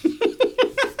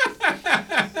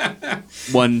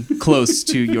 One close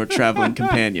to your traveling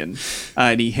companion."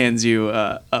 And he hands you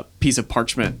a piece of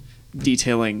parchment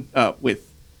detailing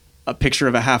with a picture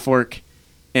of a half-orc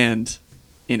and,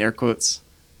 in air quotes,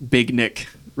 Big Nick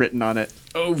written on it.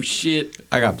 Oh, shit.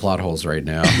 I got plot holes right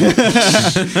now.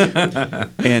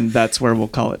 And that's where we'll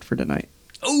call it for tonight.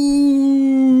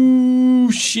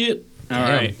 Oh, shit. All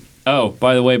right. Oh,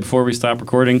 by the way, before we stop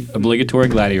recording, obligatory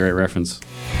Gladiator reference.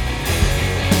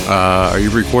 Are you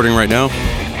recording right now?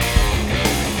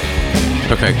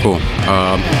 Okay, cool.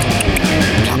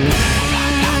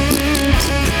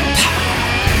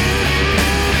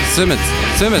 Simmons.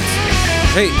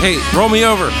 Hey, roll me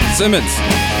over. Simmons.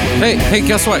 Hey,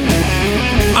 guess what?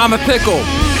 I'm a pickle.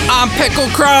 I'm Pickle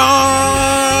Krog.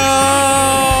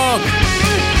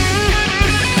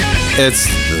 It's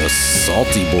the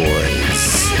Salty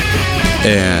Boys.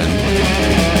 And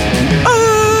I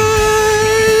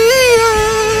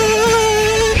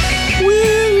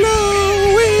will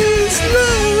always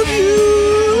love you.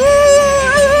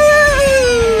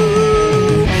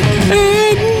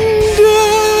 And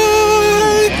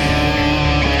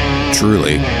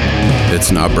truly,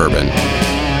 it's not bourbon.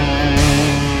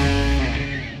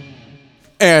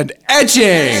 And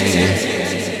etching.